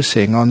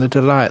focusing on the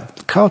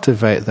delight.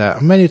 Cultivate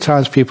that. Many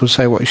times people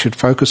say what you should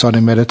focus on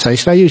in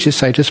meditation. I usually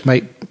say just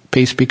make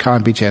peace, be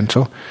kind, be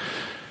gentle.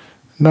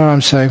 No,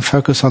 I'm saying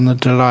focus on the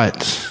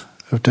delight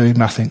of doing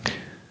nothing.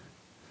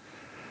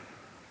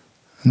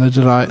 And the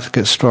delight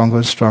gets stronger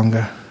and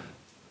stronger.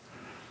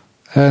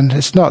 And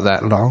it's not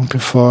that long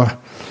before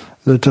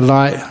the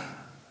delight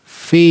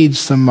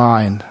feeds the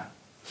mind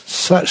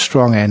such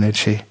strong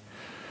energy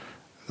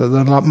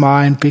that the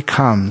mind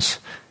becomes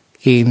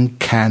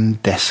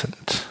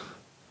incandescent.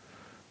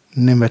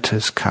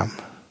 Nimittas come.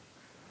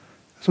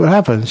 That's what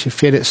happens. You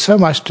feel it, so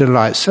much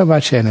delight, so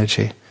much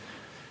energy.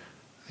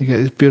 You get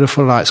these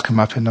beautiful lights come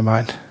up in the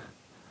mind.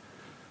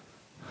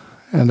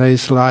 And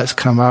these lights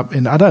come up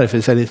in, I don't know if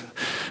it's any,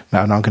 no,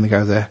 I'm not going to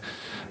go there.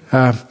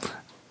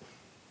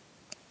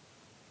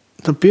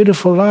 The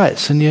beautiful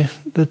lights, and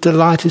the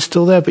delight is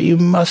still there, but you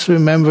must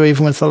remember,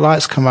 even when the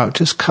lights come up,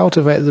 just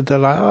cultivate the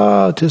delight.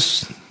 Oh,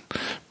 just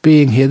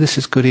being here, this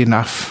is good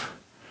enough.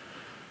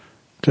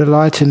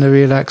 Delight in the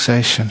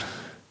relaxation,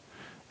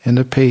 in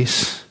the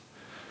peace.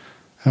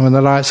 And when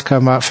the lights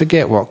come up,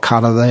 forget what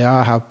colour they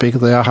are, how big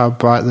they are, how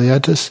bright they are.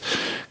 Just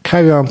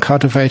carry on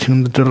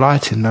cultivating the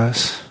delight in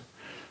those.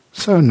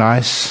 So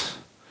nice,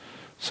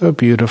 so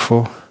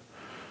beautiful.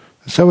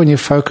 So when you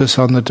focus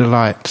on the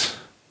delight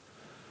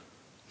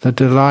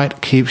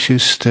keeps you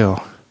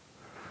still.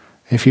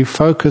 If you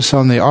focus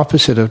on the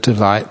opposite of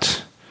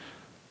delight,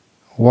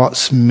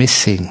 what's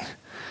missing?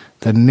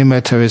 The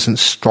nimitta isn't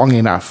strong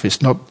enough,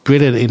 it's not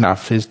brilliant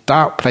enough, there's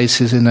dark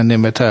places in the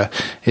nimitta,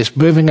 it's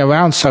moving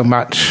around so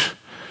much.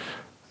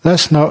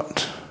 That's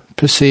not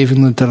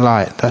perceiving the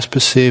delight, that's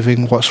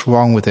perceiving what's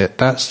wrong with it.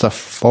 That's the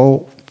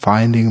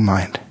fault-finding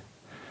mind.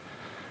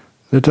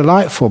 The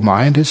delightful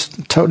mind is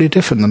totally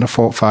different than the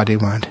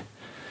fault-finding mind.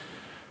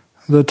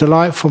 The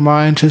delightful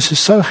mind is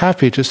just so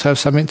happy just to have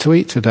something to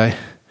eat today.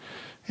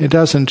 It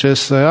doesn't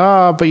just say,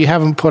 oh, but you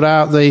haven't put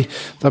out the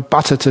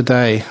butter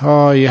today,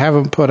 or you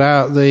haven't put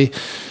out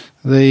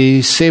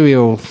the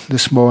cereal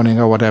this morning,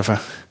 or whatever.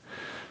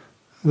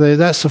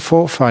 That's the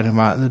fault-finding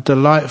mind. The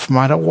delightful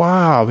mind, oh,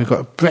 wow, we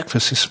got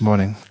breakfast this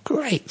morning.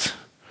 Great.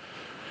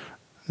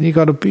 You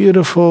got a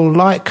beautiful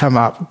light come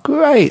up.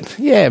 Great.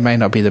 Yeah, it may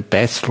not be the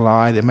best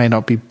light, it may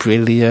not be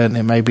brilliant,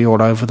 it may be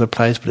all over the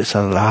place, but it's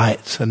a light,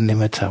 it's a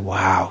nimitta.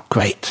 Wow,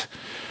 great.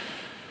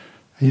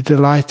 You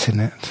delight in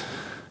it.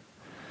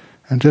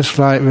 And just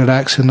like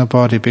relaxing the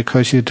body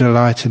because you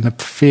delight in the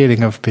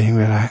feeling of being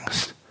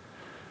relaxed,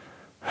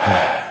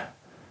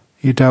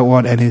 you don't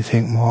want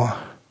anything more.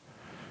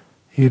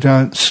 You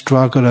don't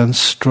struggle and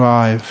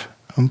strive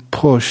and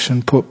push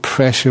and put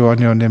pressure on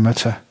your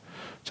nimitta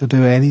to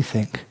do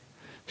anything.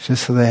 It's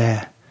just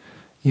there.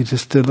 You're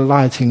just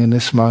delighting in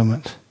this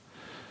moment.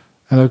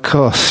 And of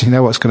course, you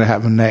know what's going to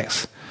happen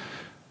next.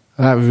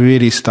 That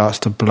really starts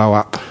to blow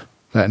up,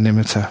 that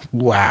nimitta.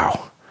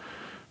 Wow.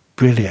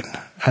 Brilliant.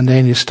 And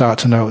then you start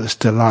to know what this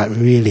delight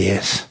really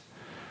is.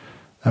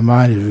 The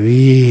mind is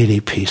really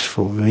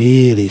peaceful,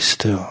 really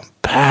still,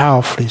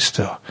 powerfully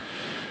still.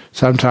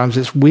 Sometimes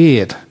it's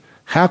weird.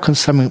 How can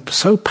something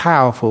so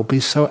powerful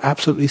be so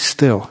absolutely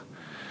still?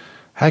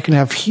 How can you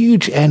have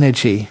huge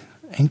energy,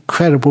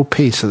 incredible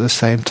peace at the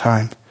same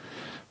time?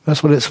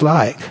 That's what it's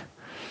like.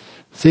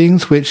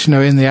 Things which,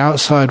 in the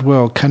outside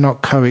world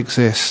cannot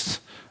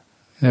coexist,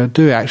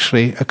 do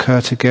actually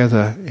occur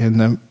together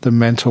in the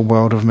mental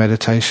world of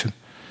meditation.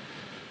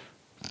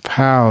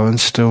 Power and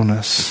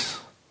stillness,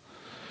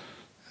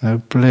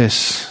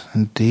 bliss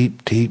and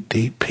deep, deep,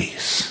 deep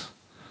peace.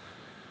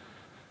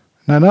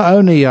 Now, not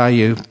only are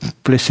you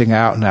blissing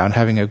out now and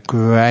having a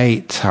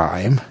great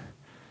time,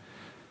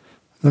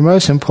 the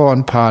most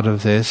important part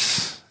of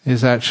this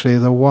is actually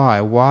the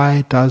why.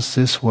 Why does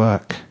this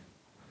work?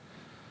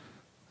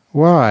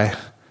 Why?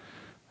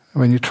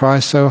 When you try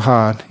so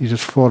hard, you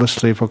just fall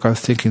asleep or go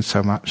thinking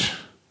so much.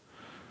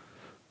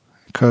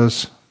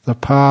 Because the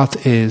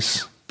path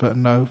is, but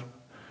no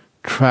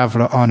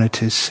traveller on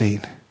it is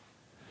seen.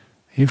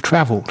 You've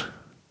travelled.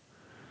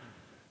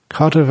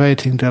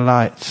 Cultivating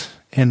delight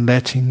in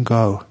letting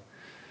go,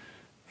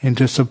 in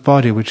just a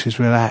body which is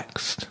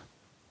relaxed.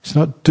 It's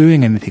not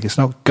doing anything, it's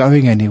not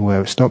going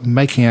anywhere, it's not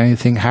making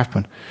anything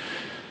happen.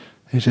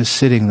 It's just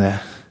sitting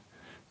there,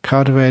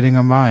 cultivating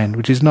a mind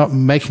which is not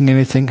making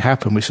anything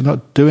happen, which is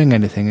not doing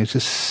anything, it's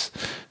just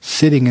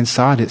sitting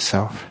inside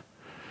itself.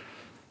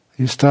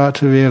 You start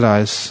to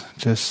realize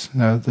just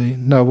the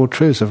noble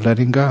truths of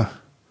letting go.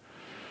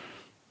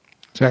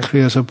 Exactly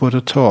as the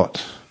Buddha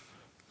taught.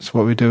 That's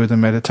what we do with the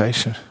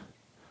meditation.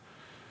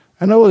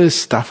 And all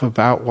this stuff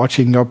about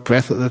watching your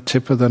breath at the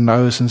tip of the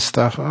nose and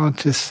stuff,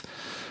 just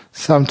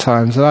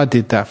sometimes, and I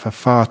did that for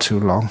far too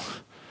long.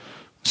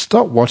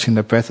 Stop watching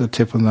the breath at the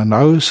tip of the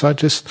nose. I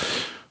just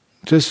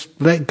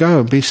let go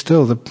and be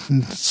still.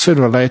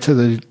 Sooner or later,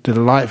 the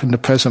life in the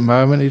present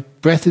moment, the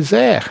breath is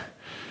there.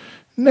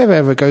 Never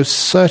ever go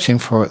searching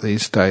for it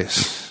these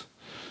days.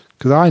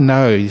 Because I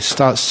know you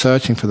start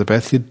searching for the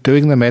breath, you're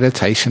doing the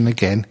meditation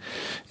again.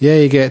 Yeah,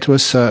 you get to a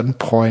certain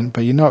point,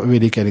 but you're not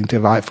really getting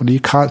delightful.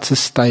 You can't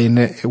sustain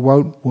it. It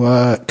won't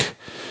work.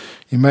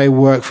 You may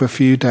work for a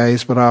few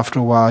days, but after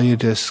a while you're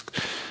just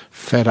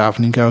fed up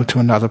and you go to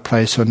another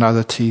place or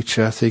another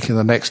teacher, thinking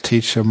the next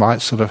teacher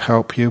might sort of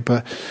help you,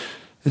 but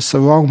it's the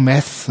wrong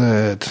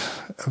method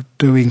of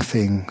doing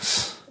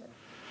things.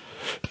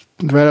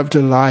 Develop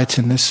delight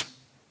in this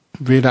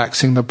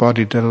relaxing the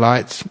body,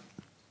 delight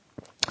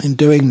in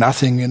doing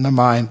nothing in the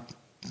mind,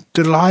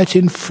 delight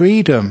in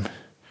freedom.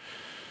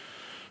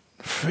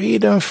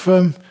 Freedom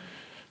from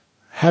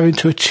having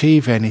to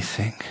achieve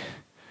anything.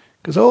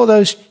 Because all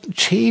those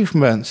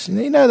achievements,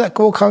 that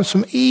all comes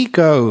from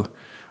ego.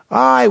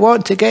 I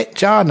want to get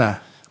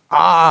jhana.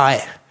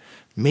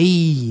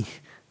 Me,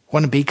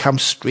 want to become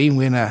stream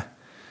winner.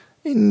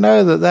 You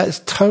know that that's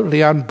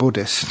totally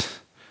un-Buddhist.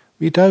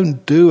 We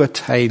don't do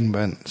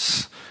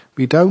attainments.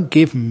 We don't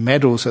give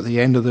medals at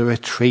the end of the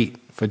retreat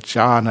for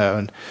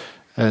jhana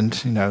and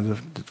the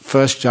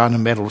first jhana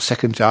medal,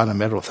 second jhana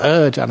medal,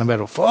 third jhana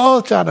medal,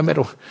 fourth jhana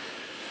medal.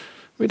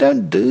 We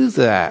don't do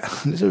that.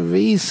 There's a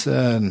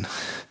reason.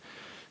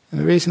 And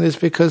the reason is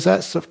because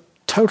that's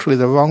totally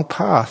the wrong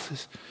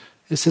path.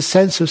 It's a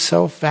sense of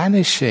self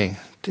vanishing,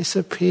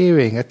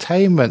 disappearing,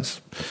 attainments.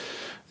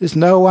 There's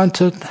no one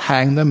to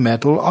hang the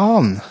medal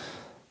on.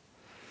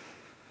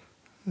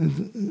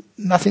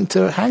 Nothing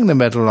to hang the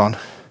medal on.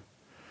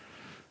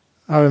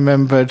 I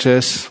remember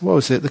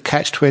the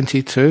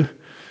Catch-22,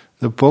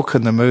 the book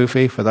and the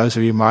movie, for those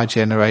of you my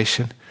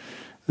generation.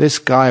 This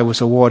guy was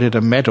awarded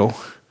a medal,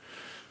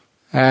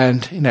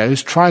 and he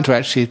was trying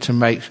to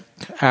make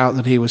out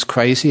that he was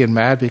crazy and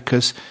mad,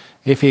 because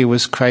if he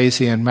was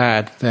crazy and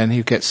mad, then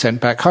he'd get sent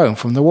back home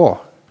from the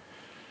war.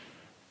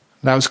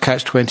 That was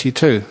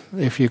Catch-22.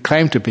 If you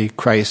claimed to be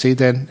crazy,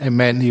 then it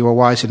meant you were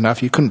wise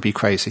enough you couldn't be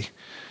crazy.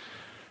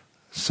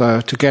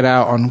 So to get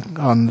out on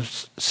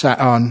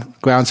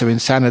grounds of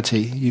insanity,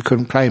 you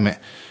couldn't claim it.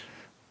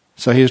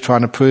 So he was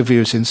trying to prove he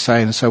was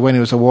insane. So when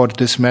he was awarded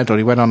this medal,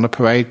 he went on the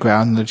parade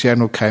ground and the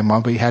general came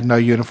on, but he had no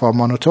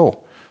uniform on at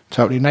all,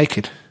 totally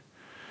naked.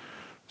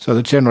 So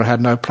the general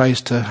had no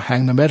place to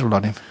hang the medal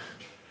on him.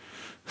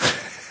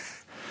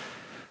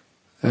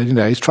 And,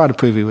 he's trying to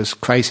prove he was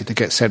crazy to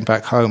get sent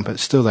back home, but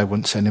still they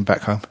wouldn't send him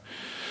back home.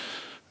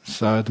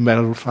 So the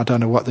medal, I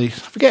don't know I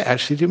forget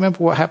actually, do you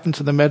remember what happened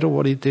to the medal,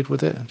 what he did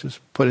with it? Just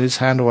put his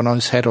hand on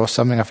his head or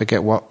something, I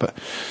forget what, but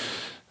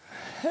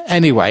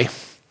anyway,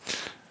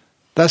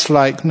 that's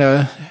like,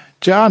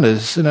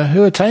 jhanas,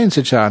 who attains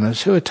the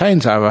jhanas, who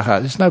attains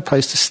arahat? There's no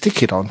place to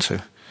stick it onto.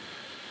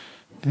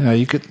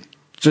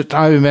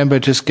 I remember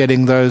just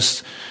getting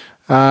those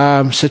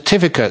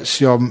certificates,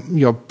 your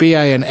BA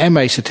and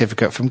MA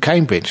certificate from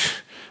Cambridge.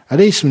 At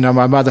least,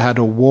 my mother had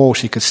a wall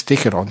she could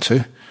stick it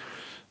onto.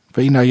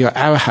 But, your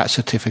arahat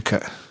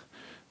certificate,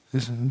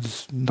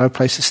 there's no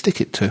place to stick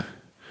it to.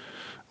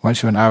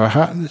 Once you're an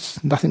arahat,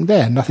 there's nothing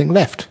there, nothing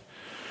left.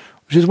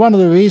 Which is one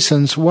of the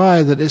reasons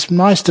why that it's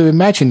nice to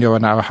imagine you're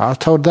an arahat. I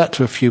told that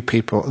to a few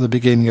people at the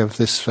beginning of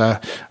this,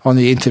 on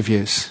the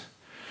interviews.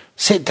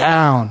 Sit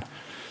down.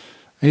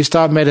 And you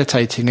start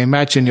meditating,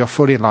 imagine you're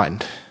fully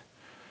enlightened.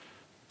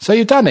 So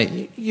you've done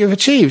it. You've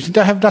achieved. You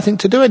don't have nothing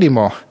to do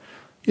anymore.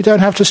 You don't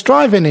have to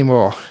strive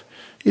anymore.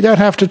 You don't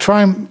have to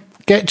try and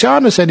get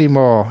jhanas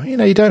anymore.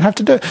 You don't have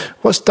to do it.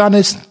 What's done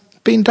is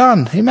been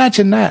done.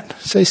 Imagine that.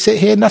 So you sit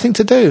here, nothing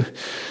to do.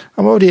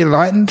 I'm already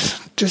enlightened.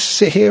 Just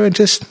sit here and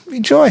just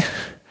enjoy.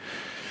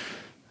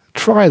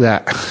 Try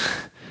that.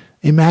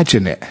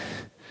 Imagine it.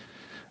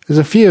 There's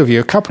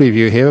a couple of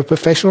you here are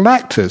professional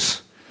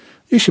actors.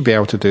 You should be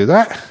able to do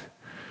that.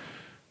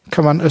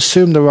 Come on,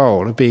 assume the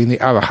role of being the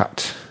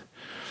arahat.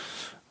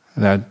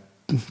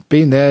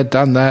 Been there,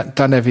 done that,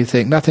 done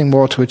everything, nothing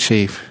more to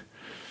achieve.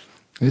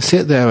 You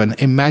sit there and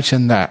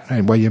imagine that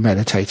while you're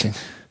meditating.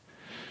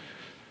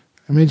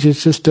 It means you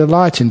just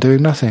delight in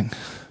doing nothing.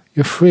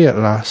 You're free at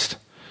last.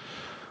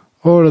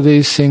 All of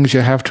these things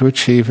you have to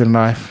achieve in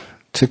life,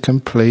 to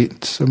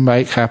complete, to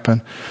make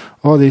happen,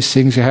 all these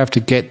things you have to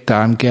get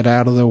done, get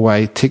out of the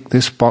way, tick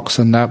this box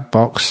and that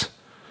box.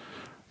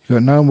 You've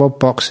got no more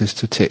boxes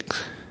to tick.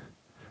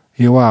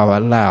 You are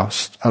at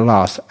last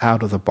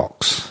out of the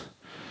box.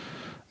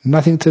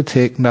 Nothing to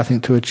tick,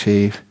 nothing to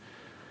achieve.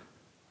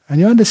 And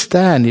you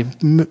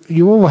understand,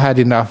 you all had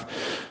enough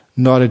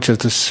knowledge of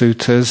the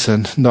suttas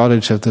and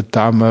knowledge of the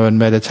Dhamma and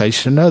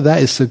meditation. No,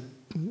 that is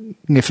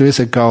if there is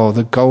a goal,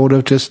 the goal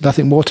of just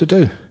nothing more to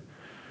do.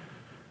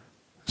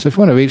 So if you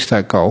want to reach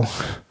that goal,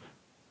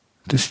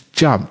 just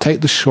jump,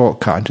 take the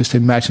shortcut and just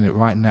imagine it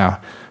right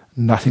now.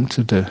 Nothing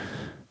to do.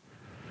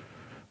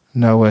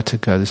 Nowhere to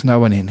go. There's no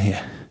one in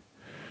here.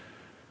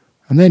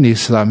 And then you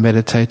start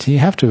meditating, you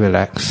have to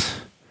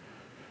relax.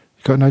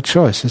 You've got no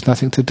choice, there's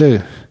nothing to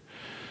do.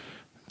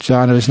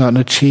 Jhana is not an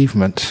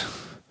achievement.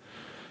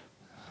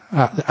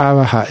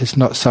 Arahat is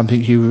not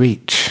something you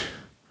reach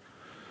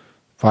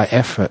by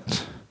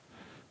effort.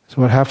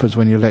 So what happens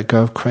when you let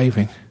go of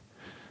craving?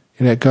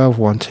 You let go of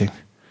wanting.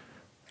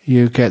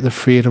 You get the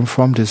freedom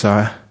from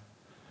desire.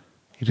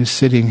 You're just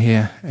sitting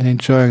here and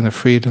enjoying the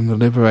freedom, the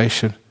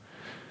liberation.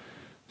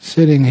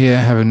 Sitting here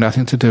having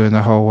nothing to do in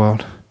the whole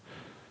world.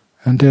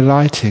 And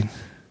delighting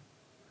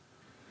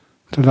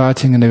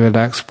in a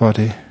relaxed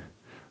body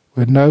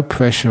with no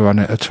pressure on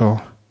it at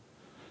all.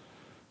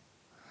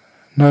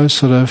 No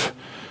sort of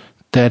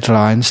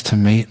deadlines to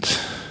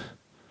meet.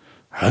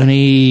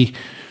 Only,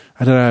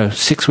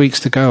 6 weeks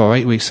to go or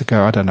 8 weeks to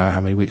go. I don't know how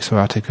many weeks there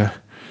are to go.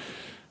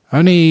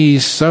 Only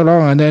so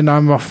long and then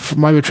I'm off,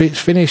 my retreat's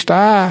finished.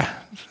 No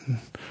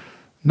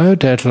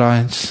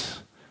deadlines.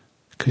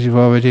 Because you've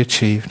already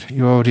achieved.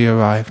 You already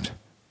arrived.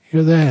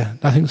 You're there.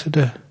 Nothing to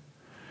do.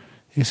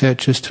 He's there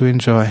just to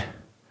enjoy.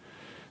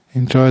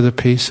 Enjoy the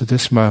peace of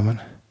this moment.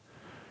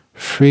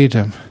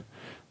 Freedom,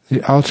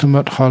 the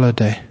ultimate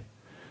holiday.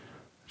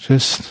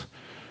 Just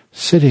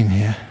sitting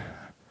here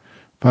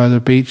by the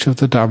beach of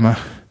the Dhamma,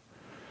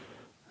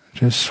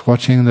 just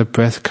watching the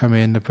breath come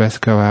in, the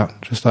breath go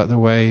out, just like the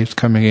waves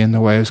coming in,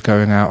 the waves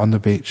going out on the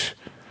beach.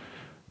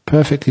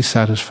 Perfectly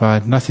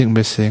satisfied, nothing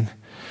missing,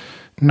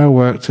 no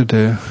work to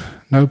do,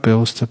 no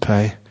bills to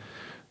pay,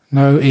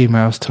 no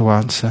emails to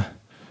answer.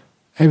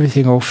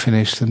 Everything all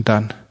finished and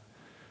done.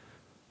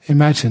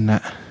 Imagine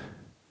that.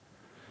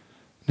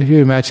 If you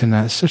imagine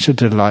that, it's such a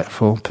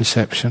delightful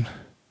perception.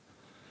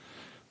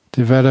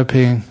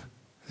 Developing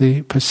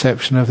the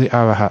perception of the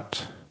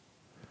Arahat.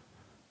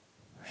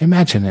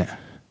 Imagine it.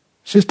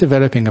 It's just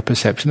developing a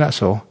perception,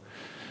 that's all.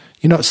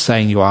 You're not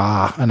saying you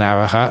are an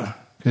Arahat,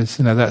 because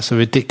that's a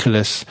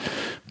ridiculous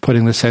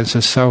putting the sense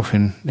of self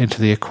into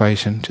the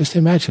equation. Just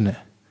imagine it.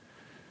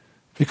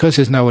 Because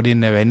there's no one in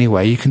there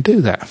anyway, you can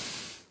do that.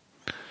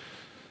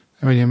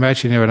 And when you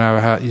imagine you're an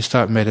Arahat, you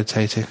start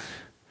meditating.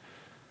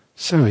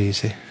 So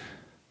easy.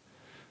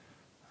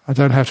 I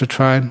don't have to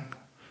try and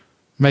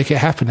make it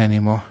happen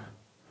anymore.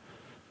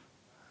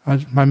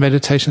 My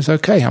meditation's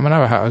okay, I'm an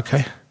Arahat,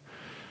 okay.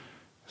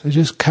 So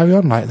just carry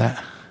on like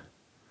that.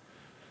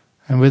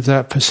 And with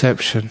that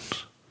perception,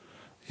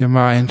 your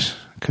mind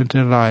can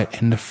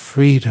delight in the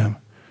freedom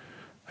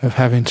of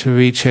having to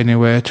reach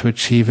anywhere, to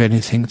achieve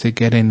anything, to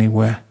get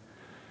anywhere.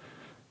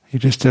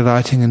 You're just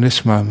delighting in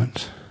this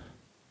moment.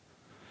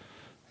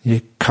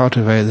 You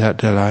cultivate that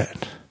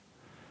delight.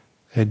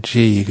 Then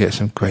you get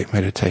some great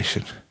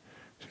meditation.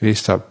 So you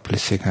start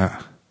blissing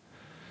out.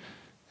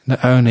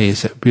 Not only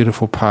is it a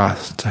beautiful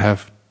path to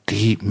have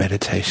deep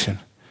meditation,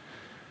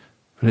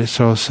 but it's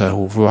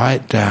also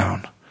right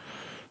down,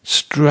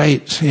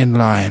 straight in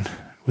line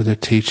with the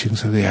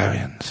teachings of the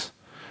Aryans,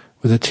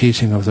 with the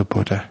teaching of the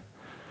Buddha.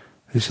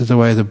 This is the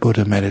way the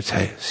Buddha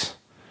meditates.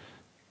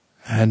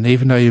 And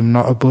even though you're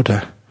not a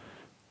Buddha,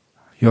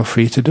 you're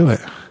free to do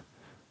it.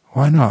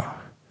 Why not?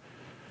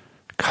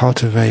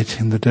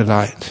 Cultivating the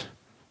delight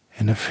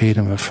in the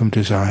freedom from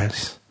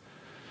desires.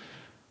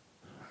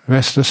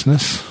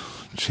 Restlessness,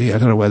 I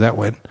don't know where that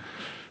went.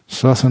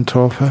 Sloth and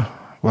torpor,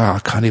 wow, I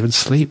can't even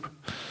sleep.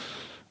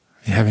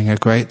 You're having a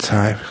great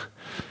time.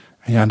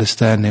 And you're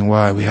understanding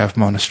why we have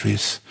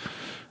monasteries,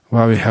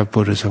 why we have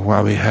Buddhism,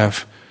 why we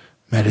have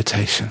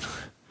meditation.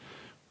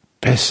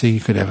 Best thing you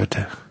could ever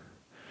do.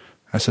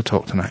 That's the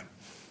talk tonight.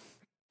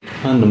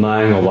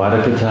 Undermining a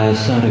Vadakata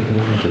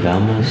Sadhaka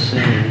Dhamma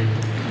say.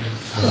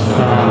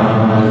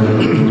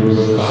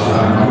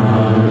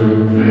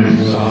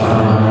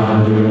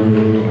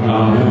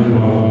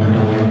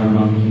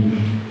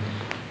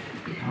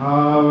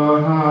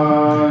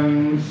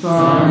 Arahang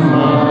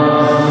Samma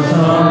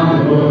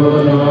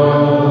Sambuddho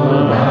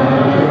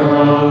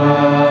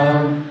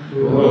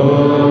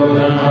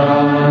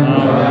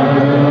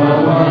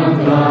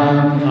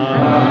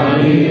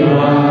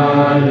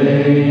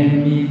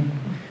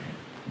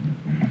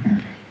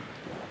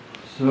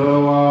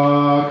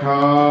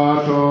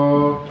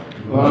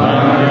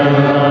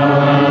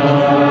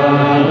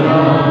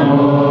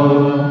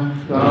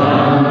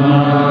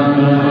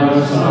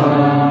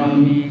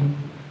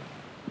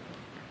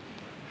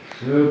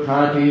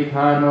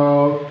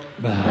Supatipano